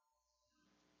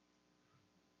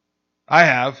 I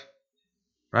have,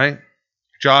 right?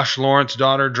 Josh Lawrence's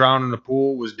daughter drowned in a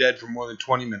pool, was dead for more than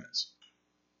 20 minutes.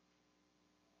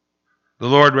 The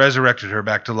Lord resurrected her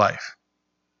back to life.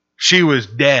 She was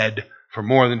dead for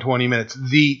more than 20 minutes.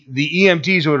 The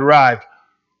EMTs who had arrived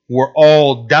were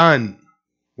all done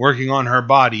working on her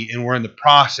body and were in the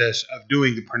process of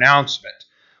doing the pronouncement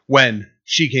when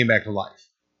she came back to life.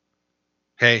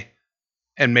 Okay?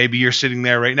 And maybe you're sitting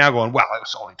there right now going, wow, it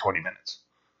was only 20 minutes.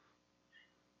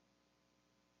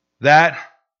 That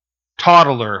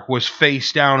toddler was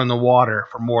face down in the water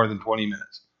for more than 20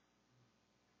 minutes.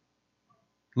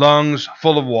 Lungs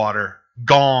full of water,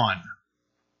 gone.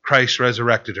 Christ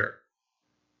resurrected her.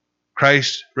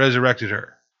 Christ resurrected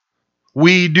her.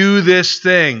 We do this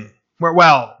thing.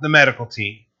 Well, the medical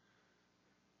team.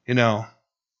 The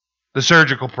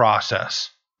surgical process.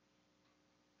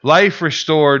 Life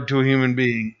restored to a human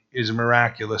being is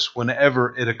miraculous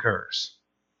whenever it occurs.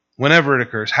 Whenever it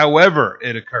occurs. However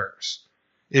it occurs.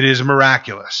 It is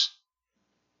miraculous.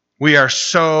 We are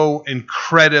so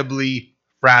incredibly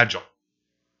fragile.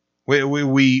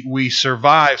 We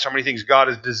survive so many things. God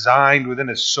has designed within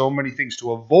us so many things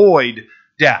to avoid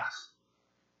death.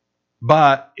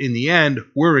 But in the end,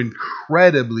 we're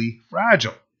incredibly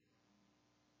fragile.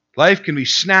 Life can be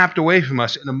snapped away from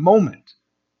us in a moment.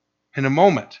 In a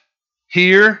moment.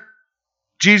 Here,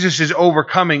 Jesus is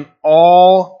overcoming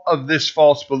all of this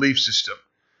false belief system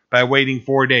by waiting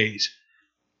 4 days.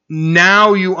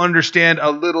 Now you understand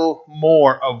a little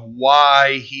more of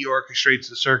why he orchestrates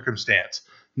the circumstance.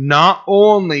 Not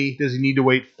only does he need to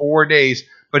wait 4 days,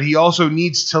 but he also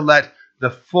needs to let the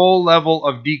full level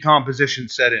of decomposition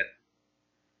set in.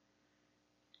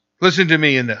 Listen to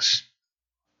me in this.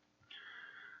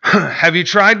 Have you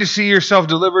tried to see yourself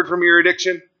delivered from your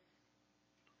addiction?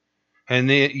 And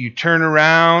then you turn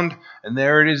around, and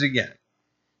there it is again,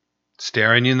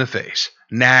 staring you in the face,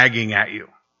 nagging at you.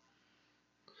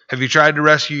 Have you tried to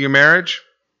rescue your marriage?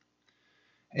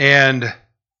 And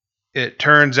it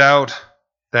turns out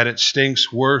that it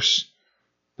stinks worse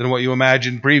than what you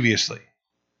imagined previously.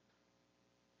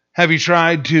 Have you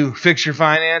tried to fix your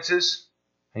finances?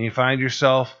 And you find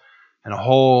yourself in a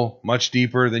hole much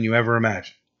deeper than you ever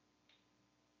imagined.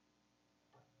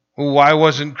 Well, why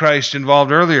wasn't Christ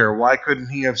involved earlier? Why couldn't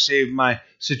he have saved my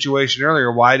situation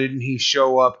earlier? Why didn't he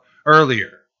show up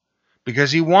earlier?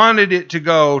 Because he wanted it to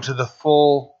go to the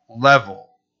full level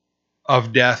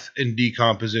of death and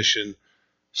decomposition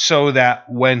so that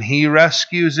when he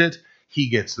rescues it, he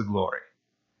gets the glory.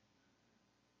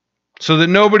 So that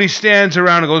nobody stands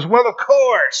around and goes, well, of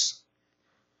course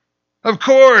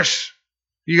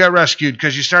you got rescued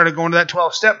because you started going to that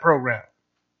 12-step program.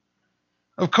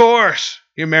 Of course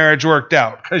your marriage worked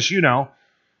out because,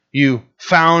 you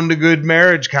found a good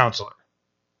marriage counselor.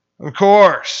 Of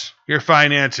course your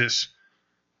finances,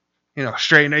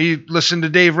 straighten. You listen to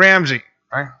Dave Ramsey,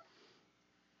 right?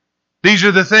 These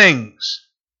are the things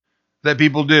that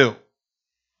people do.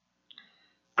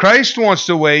 Christ wants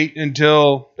to wait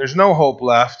until there's no hope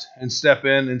left and step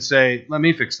in and say, let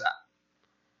me fix that,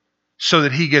 so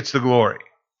that he gets the glory.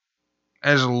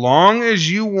 As long as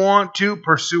you want to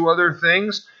pursue other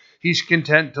things, he's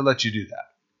content to let you do that.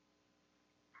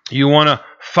 You want to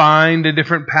find a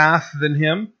different path than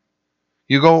him?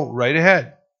 You go right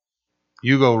ahead.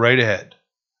 You go right ahead.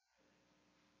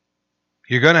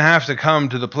 You're going to have to come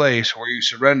to the place where you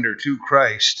surrender to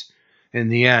Christ in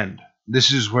the end.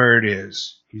 This is where it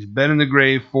is. He's been in the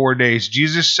grave 4 days.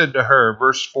 Jesus said to her,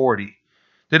 verse 40,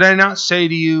 did I not say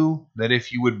to you that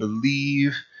if you would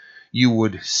believe, you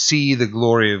would see the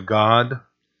glory of God?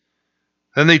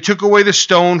 Then they took away the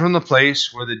stone from the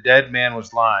place where the dead man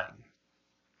was lying.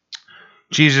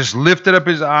 Jesus lifted up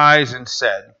his eyes and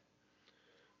said,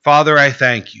 Father, I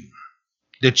thank you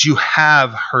that you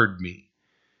have heard me,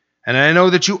 and I know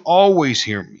that you always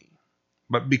hear me.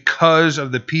 But because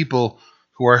of the people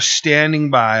who are standing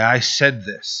by, I said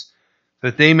this,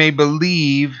 that they may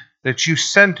believe that you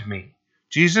sent me.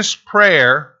 Jesus'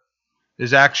 prayer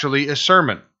is actually a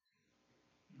sermon,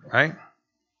 right?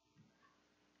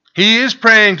 He is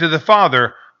praying to the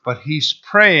Father, but he's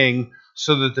praying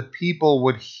so that the people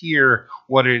would hear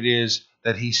what it is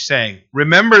that he's saying.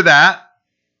 Remember that.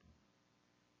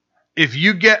 If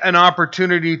you get an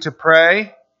opportunity to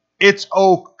pray, it's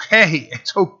okay.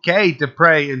 It's okay to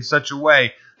pray in such a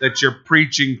way that you're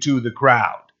preaching to the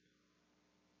crowd.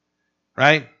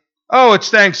 Right? Oh, it's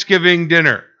Thanksgiving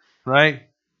dinner, right?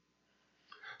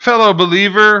 Fellow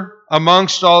believer,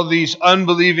 amongst all these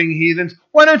unbelieving heathens,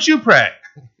 why don't you pray?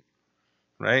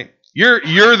 right?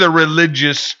 You're the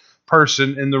religious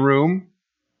person in the room,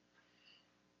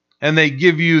 and they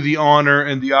give you the honor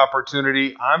and the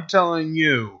opportunity. I'm telling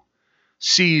you,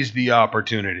 seize the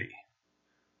opportunity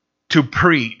to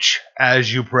preach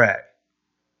as you pray,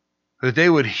 that they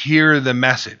would hear the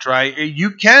message, right?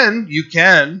 You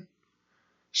can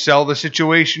sell the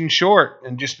situation short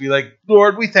and just be like,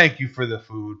 Lord, we thank you for the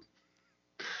food.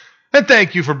 And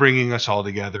thank you for bringing us all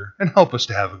together and help us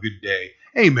to have a good day.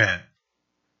 Amen.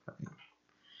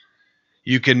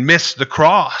 You can miss the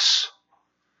cross.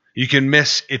 You can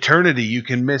miss eternity. You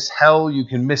can miss hell. You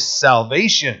can miss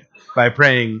salvation by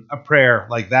praying a prayer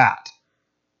like that.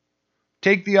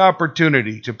 Take the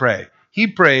opportunity to pray. He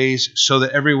prays so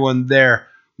that everyone there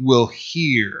will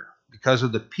hear. Because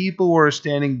of the people who are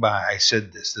standing by, I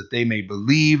said this, that they may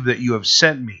believe that you have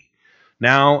sent me.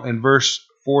 Now, in verse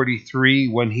 43,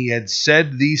 when he had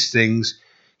said these things,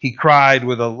 he cried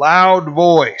with a loud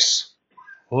voice,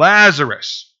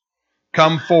 Lazarus,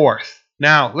 come forth.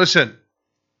 Now, listen.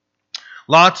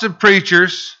 Lots of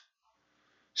preachers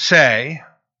say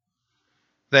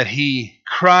that he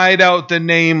cried out the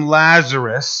name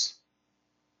Lazarus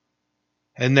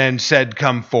and then said,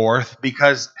 come forth,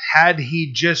 because had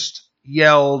he just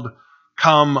yelled,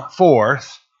 come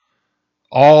forth,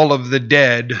 all of the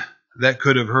dead that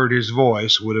could have heard his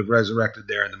voice would have resurrected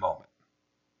there in the moment.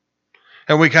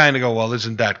 And we kind of go, well,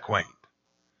 isn't that quaint?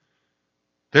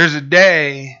 There's a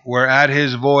day where at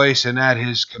his voice and at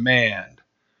his command,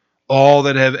 all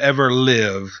that have ever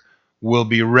lived will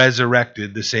be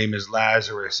resurrected the same as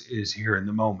Lazarus is here in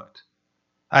the moment.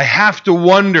 I have to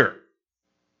wonder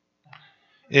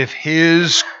if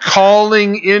his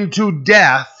calling into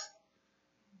death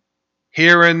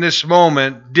here in this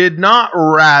moment did not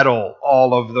rattle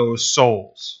all of those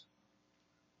souls.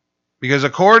 Because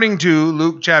according to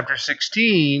Luke chapter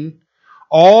 16,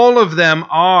 all of them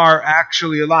are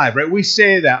actually alive, right? We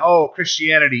say that,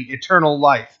 Christianity, eternal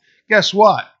life. Guess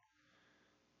what?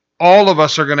 All of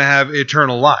us are going to have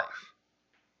eternal life.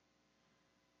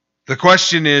 The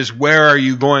question is, where are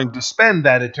you going to spend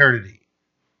that eternity?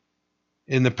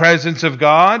 In the presence of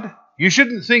God? You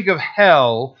shouldn't think of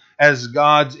hell as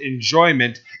God's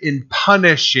enjoyment in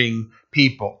punishing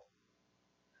people.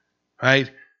 Right?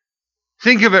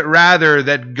 Think of it rather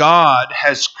that God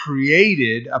has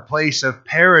created a place of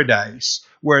paradise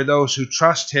where those who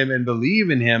trust Him and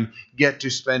believe in Him get to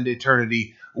spend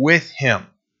eternity with Him.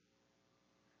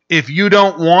 If you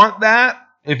don't want that,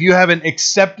 if you haven't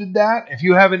accepted that, if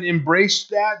you haven't embraced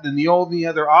that, then the only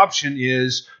other option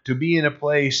is to be in a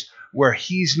place where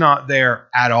He's not there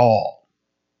at all.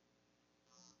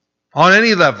 On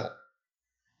any level.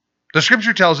 The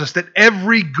Scripture tells us that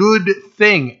every good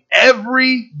thing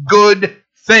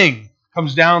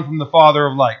comes down from the Father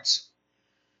of lights.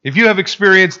 If you have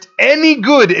experienced any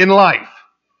good in life,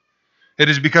 it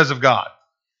is because of God.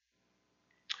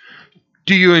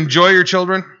 Do you enjoy your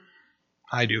children?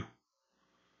 I do.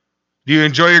 Do you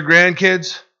enjoy your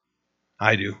grandkids?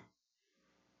 I do.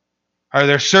 Are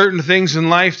there certain things in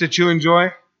life that you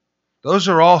enjoy? Those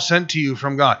are all sent to you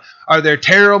from God. Are there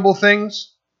terrible things?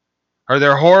 Are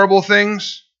there horrible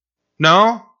things?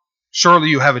 No? Surely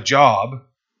you have a job.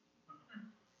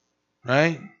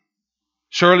 Right?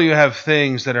 Surely you have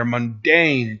things that are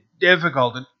mundane, and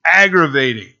difficult, and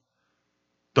aggravating.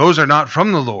 Those are not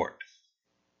from the Lord.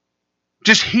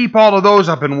 Just heap all of those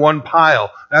up in one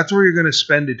pile. That's where you're going to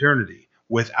spend eternity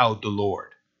without the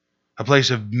Lord. A place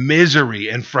of misery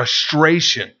and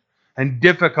frustration and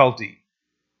difficulty.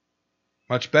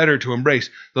 Much better to embrace.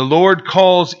 The Lord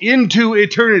calls into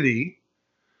eternity.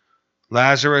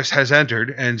 Lazarus has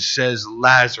entered and says,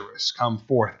 Lazarus, come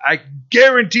forth. I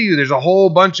guarantee you there's a whole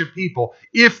bunch of people,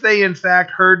 if they in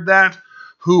fact heard that,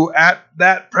 who at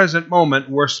that present moment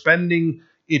were spending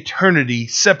eternity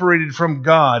separated from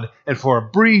God, and for a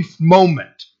brief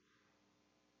moment,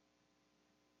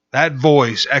 that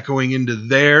voice echoing into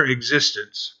their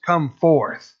existence, come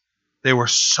forth. They were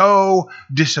so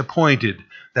disappointed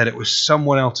that it was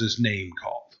someone else's name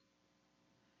called.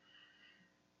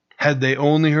 Had they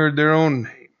only heard their own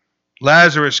name.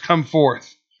 Lazarus, come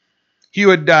forth. He who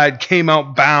had died came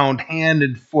out bound hand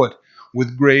and foot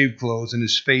with grave clothes, and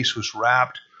his face was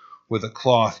wrapped with a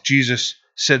cloth. Jesus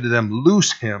said to them,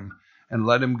 loose him and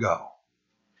let him go.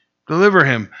 Deliver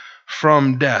him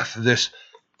from death, this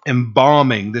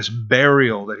embalming, this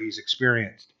burial that he's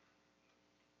experienced.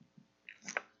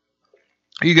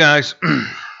 You guys,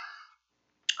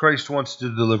 Christ wants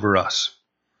to deliver us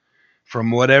from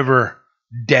whatever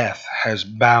death has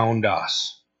bound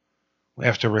us. We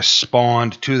have to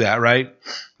respond to that, right?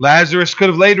 Lazarus could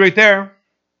have laid right there.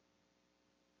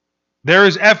 There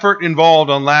is effort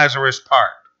involved on Lazarus'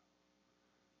 part.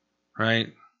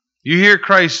 right? You hear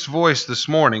Christ's voice this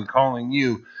morning calling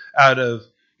you out of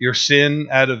your sin,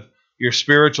 out of your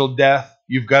spiritual death.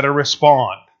 You've got to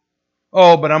respond.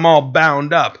 Oh, but I'm all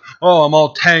bound up. Oh, I'm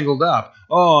all tangled up.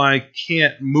 Oh, I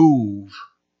can't move.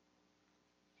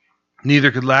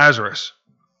 Neither could Lazarus.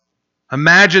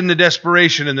 Imagine the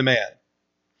desperation in the man,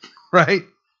 right?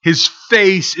 His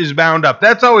face is bound up.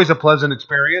 That's always a pleasant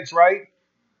experience, right?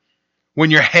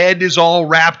 When your head is all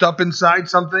wrapped up inside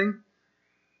something.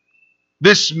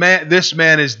 This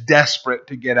man is desperate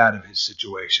to get out of his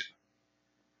situation.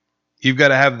 You've got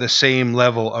to have the same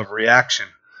level of reaction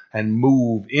and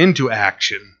move into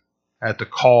action at the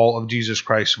call of Jesus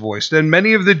Christ's voice. Then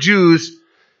many of the Jews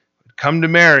had come to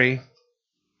Mary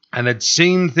and had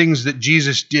seen things that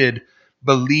Jesus did,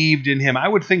 believed in him. I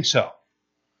would think so.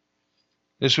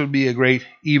 This would be a great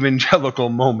evangelical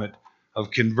moment of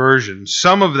conversion.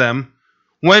 Some of them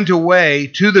went away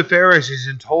to the Pharisees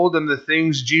and told them the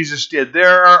things Jesus did.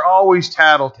 There are always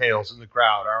tattletales in the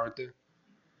crowd, aren't there?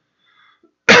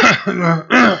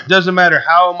 Doesn't matter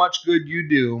how much good you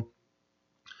do,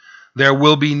 there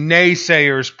will be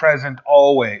naysayers present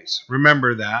always.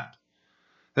 Remember that.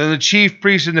 Then the chief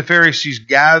priests and the Pharisees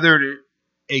gathered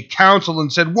a council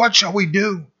and said, "What shall we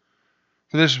do?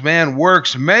 For this man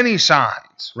works many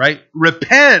signs," right?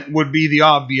 Repent would be the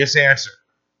obvious answer.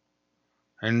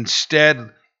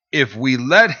 Instead, if we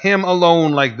let him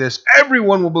alone like this,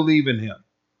 everyone will believe in him.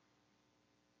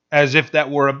 As if that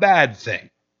were a bad thing.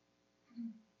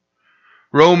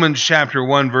 Romans chapter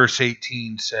 1 verse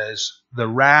 18 says, "The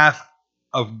wrath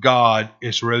of God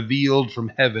is revealed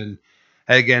from heaven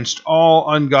against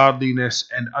all ungodliness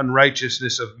and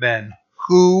unrighteousness of men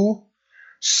who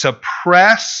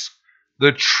suppress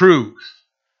the truth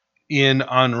in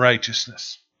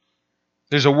unrighteousness."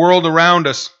 There's a world around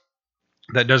us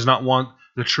that does not want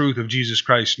the truth of Jesus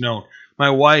Christ known.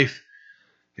 My wife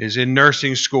is in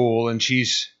nursing school and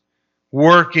she's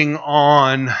working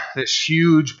on this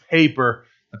huge paper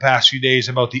the past few days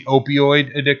about the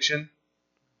opioid addiction,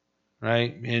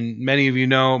 right? And many of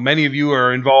you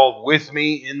are involved with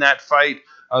me in that fight.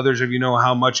 Others of you know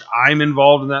how much I'm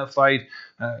involved in that fight.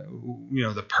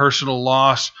 The personal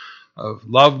loss of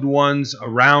loved ones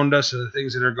around us and the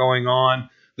things that are going on.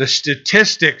 The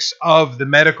statistics of the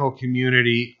medical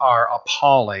community are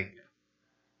appalling.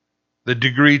 The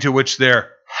degree to which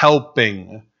they're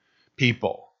helping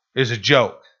people is a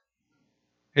joke.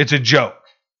 It's a joke.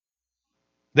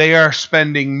 They are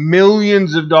spending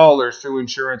millions of dollars through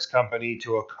insurance company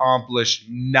to accomplish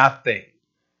nothing.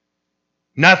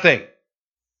 Nothing.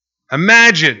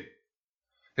 Imagine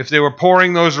if they were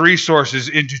pouring those resources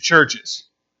into churches.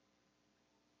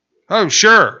 Oh,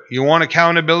 sure. You want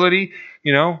accountability?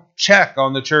 Check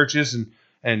on the churches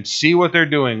and see what they're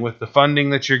doing with the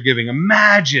funding that you're giving.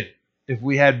 Imagine if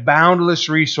we had boundless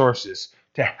resources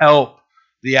to help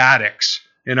the addicts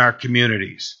in our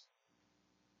communities.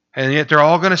 And yet they're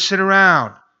all going to sit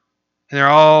around and they're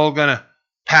all going to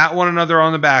pat one another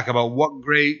on the back about what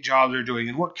great job they're doing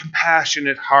and what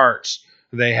compassionate hearts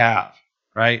they have,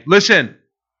 right? Listen,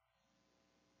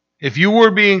 if you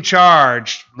were being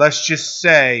charged, let's just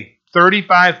say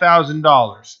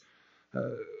 $35,000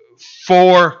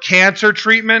 for cancer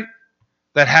treatment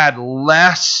that had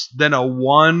less than a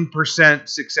 1%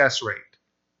 success rate,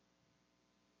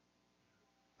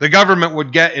 the government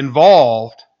would get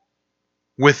involved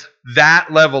with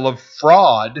that level of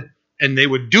fraud and they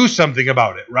would do something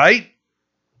about it, right?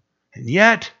 And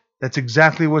yet, that's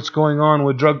exactly what's going on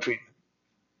with drug treatment.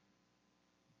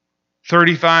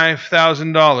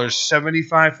 $35,000,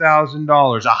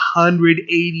 $75,000,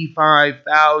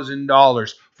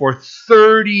 $185,000 for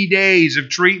 30 days of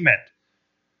treatment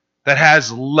that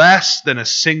has less than a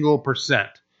single percent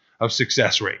of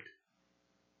success rate.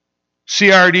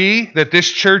 CRD that this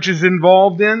church is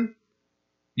involved in,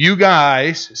 you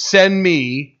guys send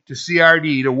me to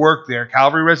CRD to work there,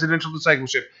 Calvary Residential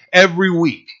Discipleship, every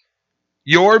week.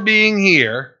 Your being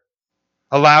here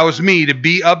allows me to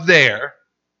be up there.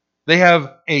 They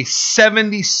have a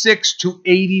 76 to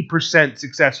 80%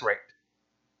 success rate.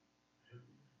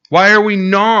 Why are we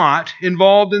not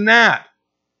involved in that?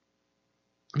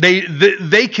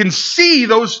 They can see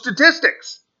those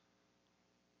statistics,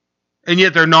 and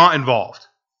yet they're not involved.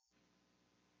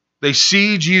 They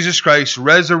see Jesus Christ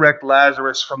resurrect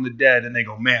Lazarus from the dead, and they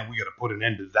go, "Man, we got to put an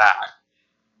end to that.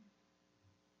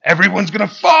 Everyone's going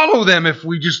to follow them if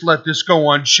we just let this go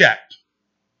unchecked."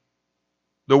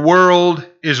 The world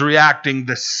is reacting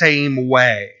the same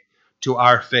way to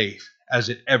our faith as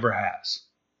it ever has.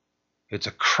 It's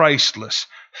a Christless,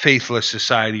 faithless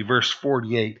society. Verse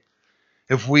 48.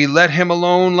 "If we let him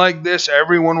alone like this,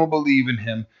 everyone will believe in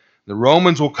him. The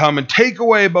Romans will come and take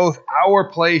away both our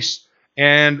place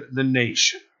and the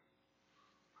nation.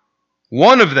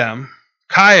 One of them,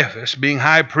 Caiaphas, being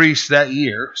high priest that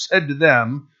year, said to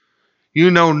them,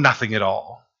 "You know nothing at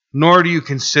all, nor do you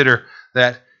consider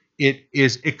that it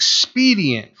is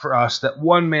expedient for us that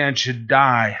one man should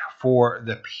die for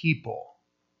the people,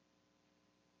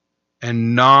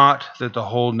 and not that the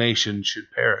whole nation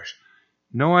should perish."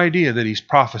 No idea that he's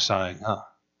prophesying, huh?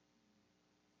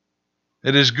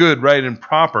 It is good, right, and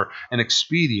proper, and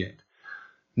expedient.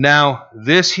 Now,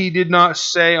 this he did not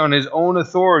say on his own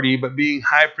authority, but being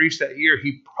high priest that year,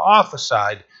 he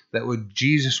prophesied that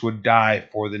Jesus would die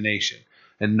for the nation,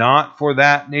 and not for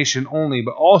that nation only,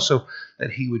 but also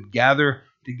that he would gather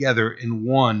together in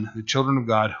one the children of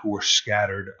God who were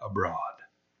scattered abroad.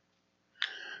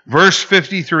 Verse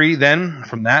 53, then,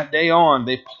 from that day on,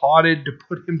 they plotted to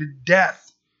put him to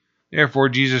death. Therefore,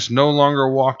 Jesus no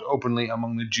longer walked openly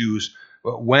among the Jews,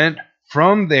 but went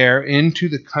from there into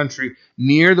the country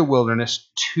near the wilderness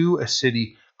to a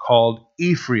city called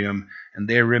Ephraim, and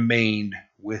there remained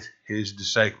with his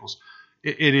disciples.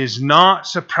 It is not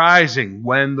surprising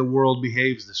when the world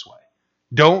behaves this way.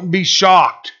 Don't be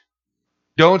shocked.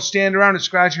 Don't stand around and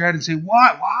scratch your head and say,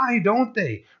 "Why? Why don't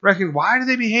they? Why do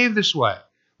they behave this way?"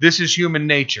 This is human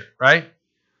nature, right?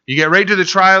 You get right to the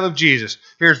trial of Jesus.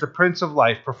 Here's the Prince of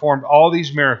Life, performed all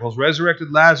these miracles,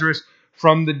 resurrected Lazarus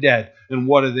from the dead. And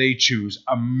what do they choose?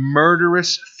 A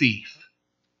murderous thief,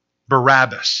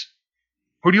 Barabbas.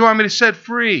 Who do you want me to set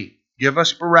free? Give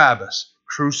us Barabbas.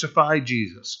 Crucify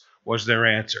Jesus, was their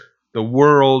answer. The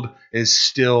world is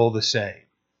still the same.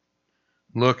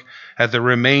 Look at the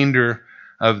remainder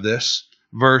of this.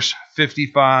 Verse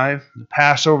 55, the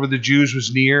Passover of the Jews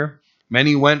was near.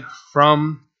 Many went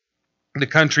from the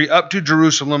country up to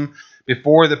Jerusalem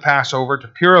before the Passover to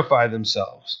purify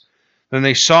themselves. Then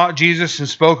they sought Jesus and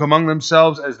spoke among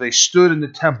themselves as they stood in the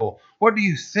temple. "What do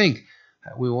you think?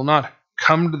 That we will not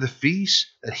come to the feast?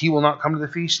 That he will not come to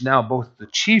the feast?" Now both the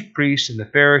chief priests and the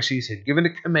Pharisees had given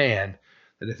a command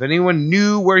that if anyone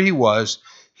knew where he was,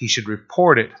 he should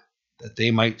report it, that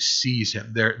they might seize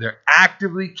him. They're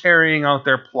actively carrying out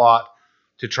their plot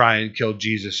to try and kill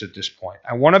Jesus at this point.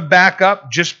 I want to back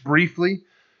up just briefly,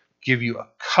 give you a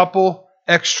couple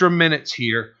extra minutes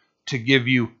here to give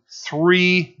you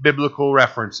 3 biblical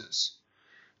references.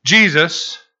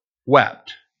 Jesus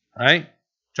wept, right?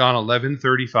 John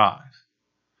 11:35.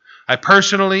 I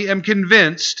personally am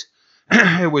convinced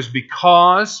it was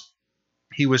because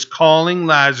he was calling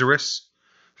Lazarus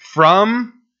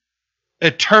from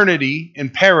eternity in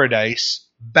paradise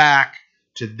back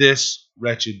to this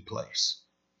wretched place.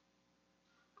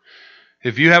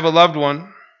 If you have a loved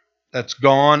one that's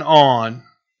gone on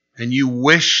and you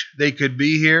wish they could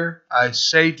be here, I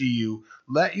say to you,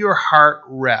 let your heart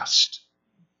rest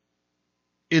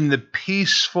in the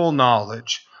peaceful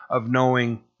knowledge of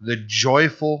knowing the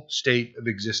joyful state of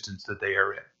existence that they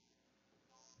are in.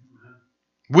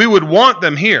 We would want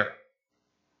them here.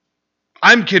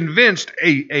 I'm convinced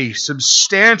a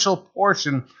substantial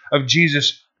portion of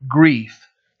Jesus' grief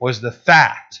was the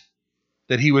fact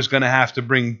that he was going to have to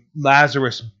bring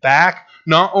Lazarus back,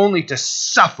 not only to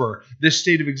suffer this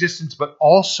state of existence, but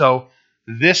also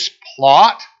this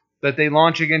plot that they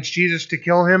launch against Jesus to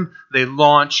kill him, they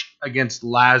launch against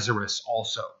Lazarus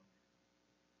also.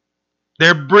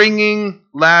 They're bringing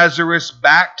Lazarus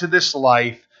back to this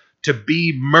life to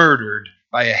be murdered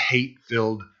by a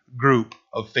hate-filled group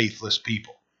of faithless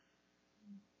people.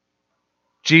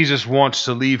 Jesus wants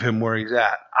to leave him where he's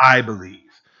at, I believe.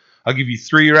 I'll give you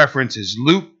 3 references.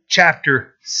 Luke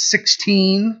chapter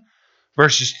 16,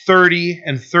 verses 30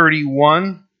 and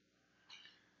 31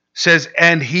 says,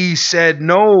 "And he said,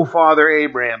 'No, Father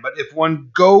Abraham, but if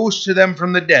one goes to them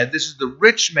from the dead,'" this is the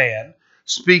rich man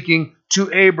speaking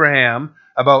to Abraham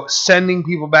about sending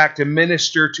people back to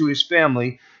minister to his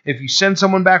family. "If you send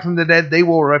someone back from the dead, they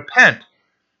will repent."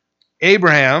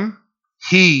 Abraham,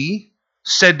 he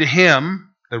said to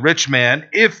him, the rich man,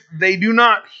 "If they do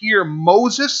not hear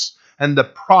Moses and the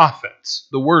prophets,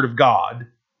 the word of God,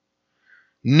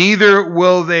 neither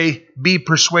will they be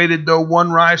persuaded though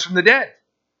one rise from the dead."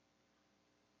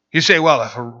 You say, "Well,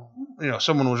 if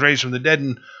someone was raised from the dead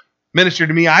and ministered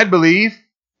to me, I'd believe."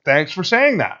 Thanks for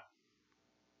saying that.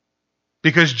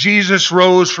 Because Jesus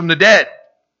rose from the dead.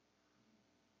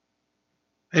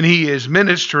 And he is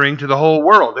ministering to the whole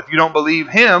world. If you don't believe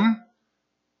him,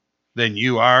 then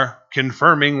you are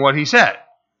confirming what he said.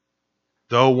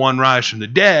 Though one rise from the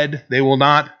dead, they will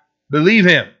not believe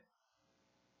him.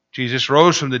 Jesus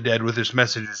rose from the dead with this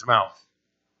message in his mouth.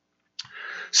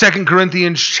 2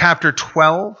 Corinthians chapter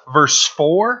 12, verse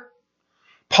 4.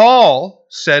 Paul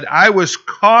said, "I was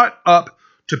caught up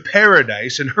to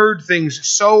paradise and heard things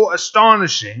so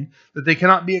astonishing that they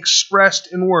cannot be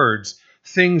expressed in words,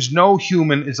 things no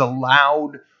human is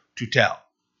allowed to tell.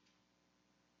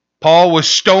 Paul was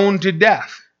stoned to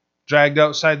death, dragged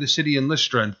outside the city in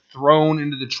Lystra, and thrown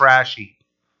into the trash heap.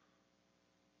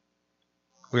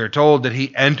 We are told that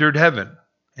he entered heaven,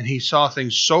 and he saw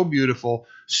things so beautiful,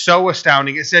 so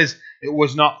astounding. It says it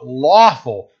was not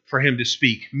lawful for him to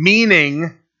speak,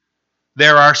 meaning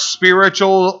there are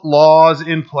spiritual laws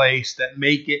in place that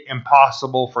make it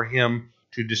impossible for him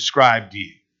to describe to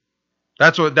you.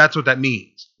 That's what that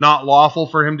means. Not lawful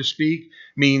for him to speak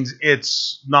means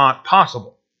it's not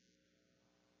possible.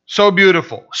 So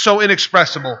beautiful, so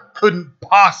inexpressible, couldn't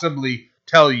possibly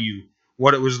tell you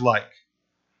what it was like.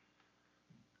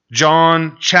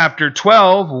 John chapter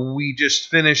 12, we just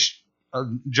finished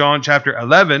John chapter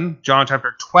 11, John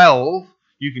chapter 12.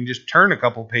 You can just turn a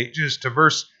couple pages to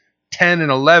verse 10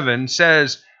 and 11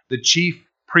 says the chief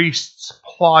priests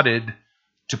plotted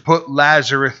to put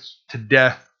Lazarus to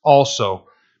death also,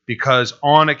 because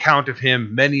on account of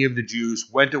him, many of the Jews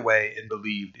went away and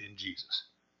believed in Jesus.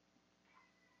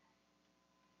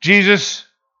 Jesus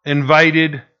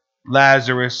invited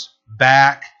Lazarus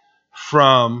back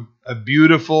from a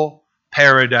beautiful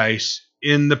paradise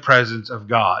in the presence of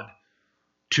God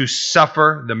to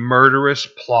suffer the murderous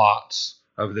plots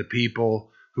of the people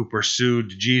who pursued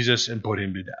Jesus and put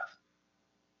him to death.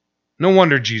 No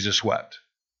wonder Jesus wept.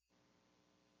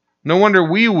 No wonder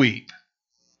we weep.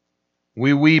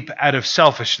 We weep out of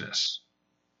selfishness.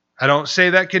 I don't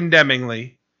say that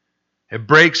condemningly. It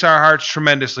breaks our hearts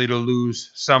tremendously to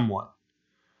lose someone.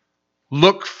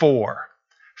 Look for,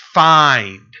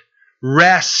 find,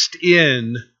 rest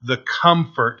in the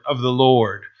comfort of the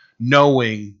Lord,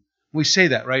 knowing, we say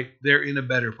that, right? They're in a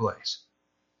better place.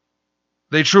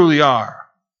 They truly are.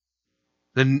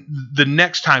 The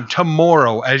next time,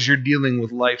 tomorrow, as you're dealing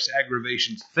with life's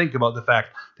aggravations, think about the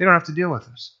fact they don't have to deal with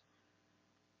this.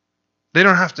 They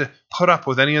don't have to put up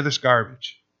with any of this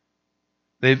garbage.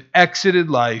 They've exited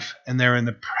life and they're in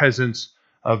the presence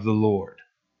of the Lord.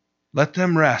 Let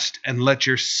them rest and let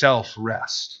yourself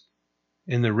rest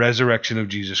in the resurrection of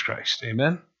Jesus Christ.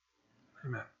 Amen?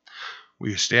 Amen.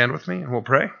 Will you stand with me and we'll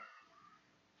pray?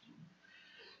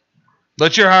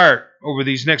 Let your heart over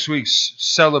these next weeks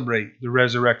celebrate the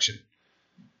resurrection,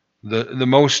 the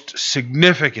most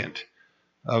significant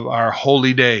of our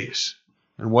holy days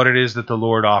and what it is that the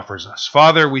Lord offers us.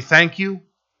 Father, we thank you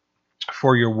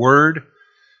for your word,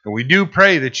 and we do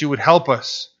pray that you would help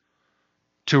us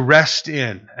to rest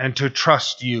in and to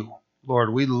trust you.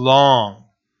 Lord, we long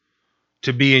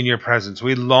to be in your presence.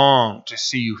 We long to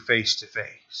see you face to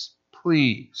face.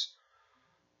 Please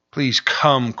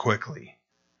come quickly.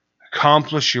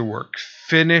 Accomplish your work.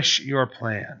 Finish your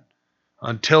plan.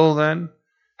 Until then,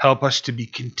 help us to be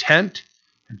content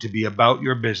and to be about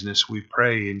your business. We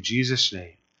pray in Jesus'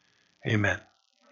 name. Amen.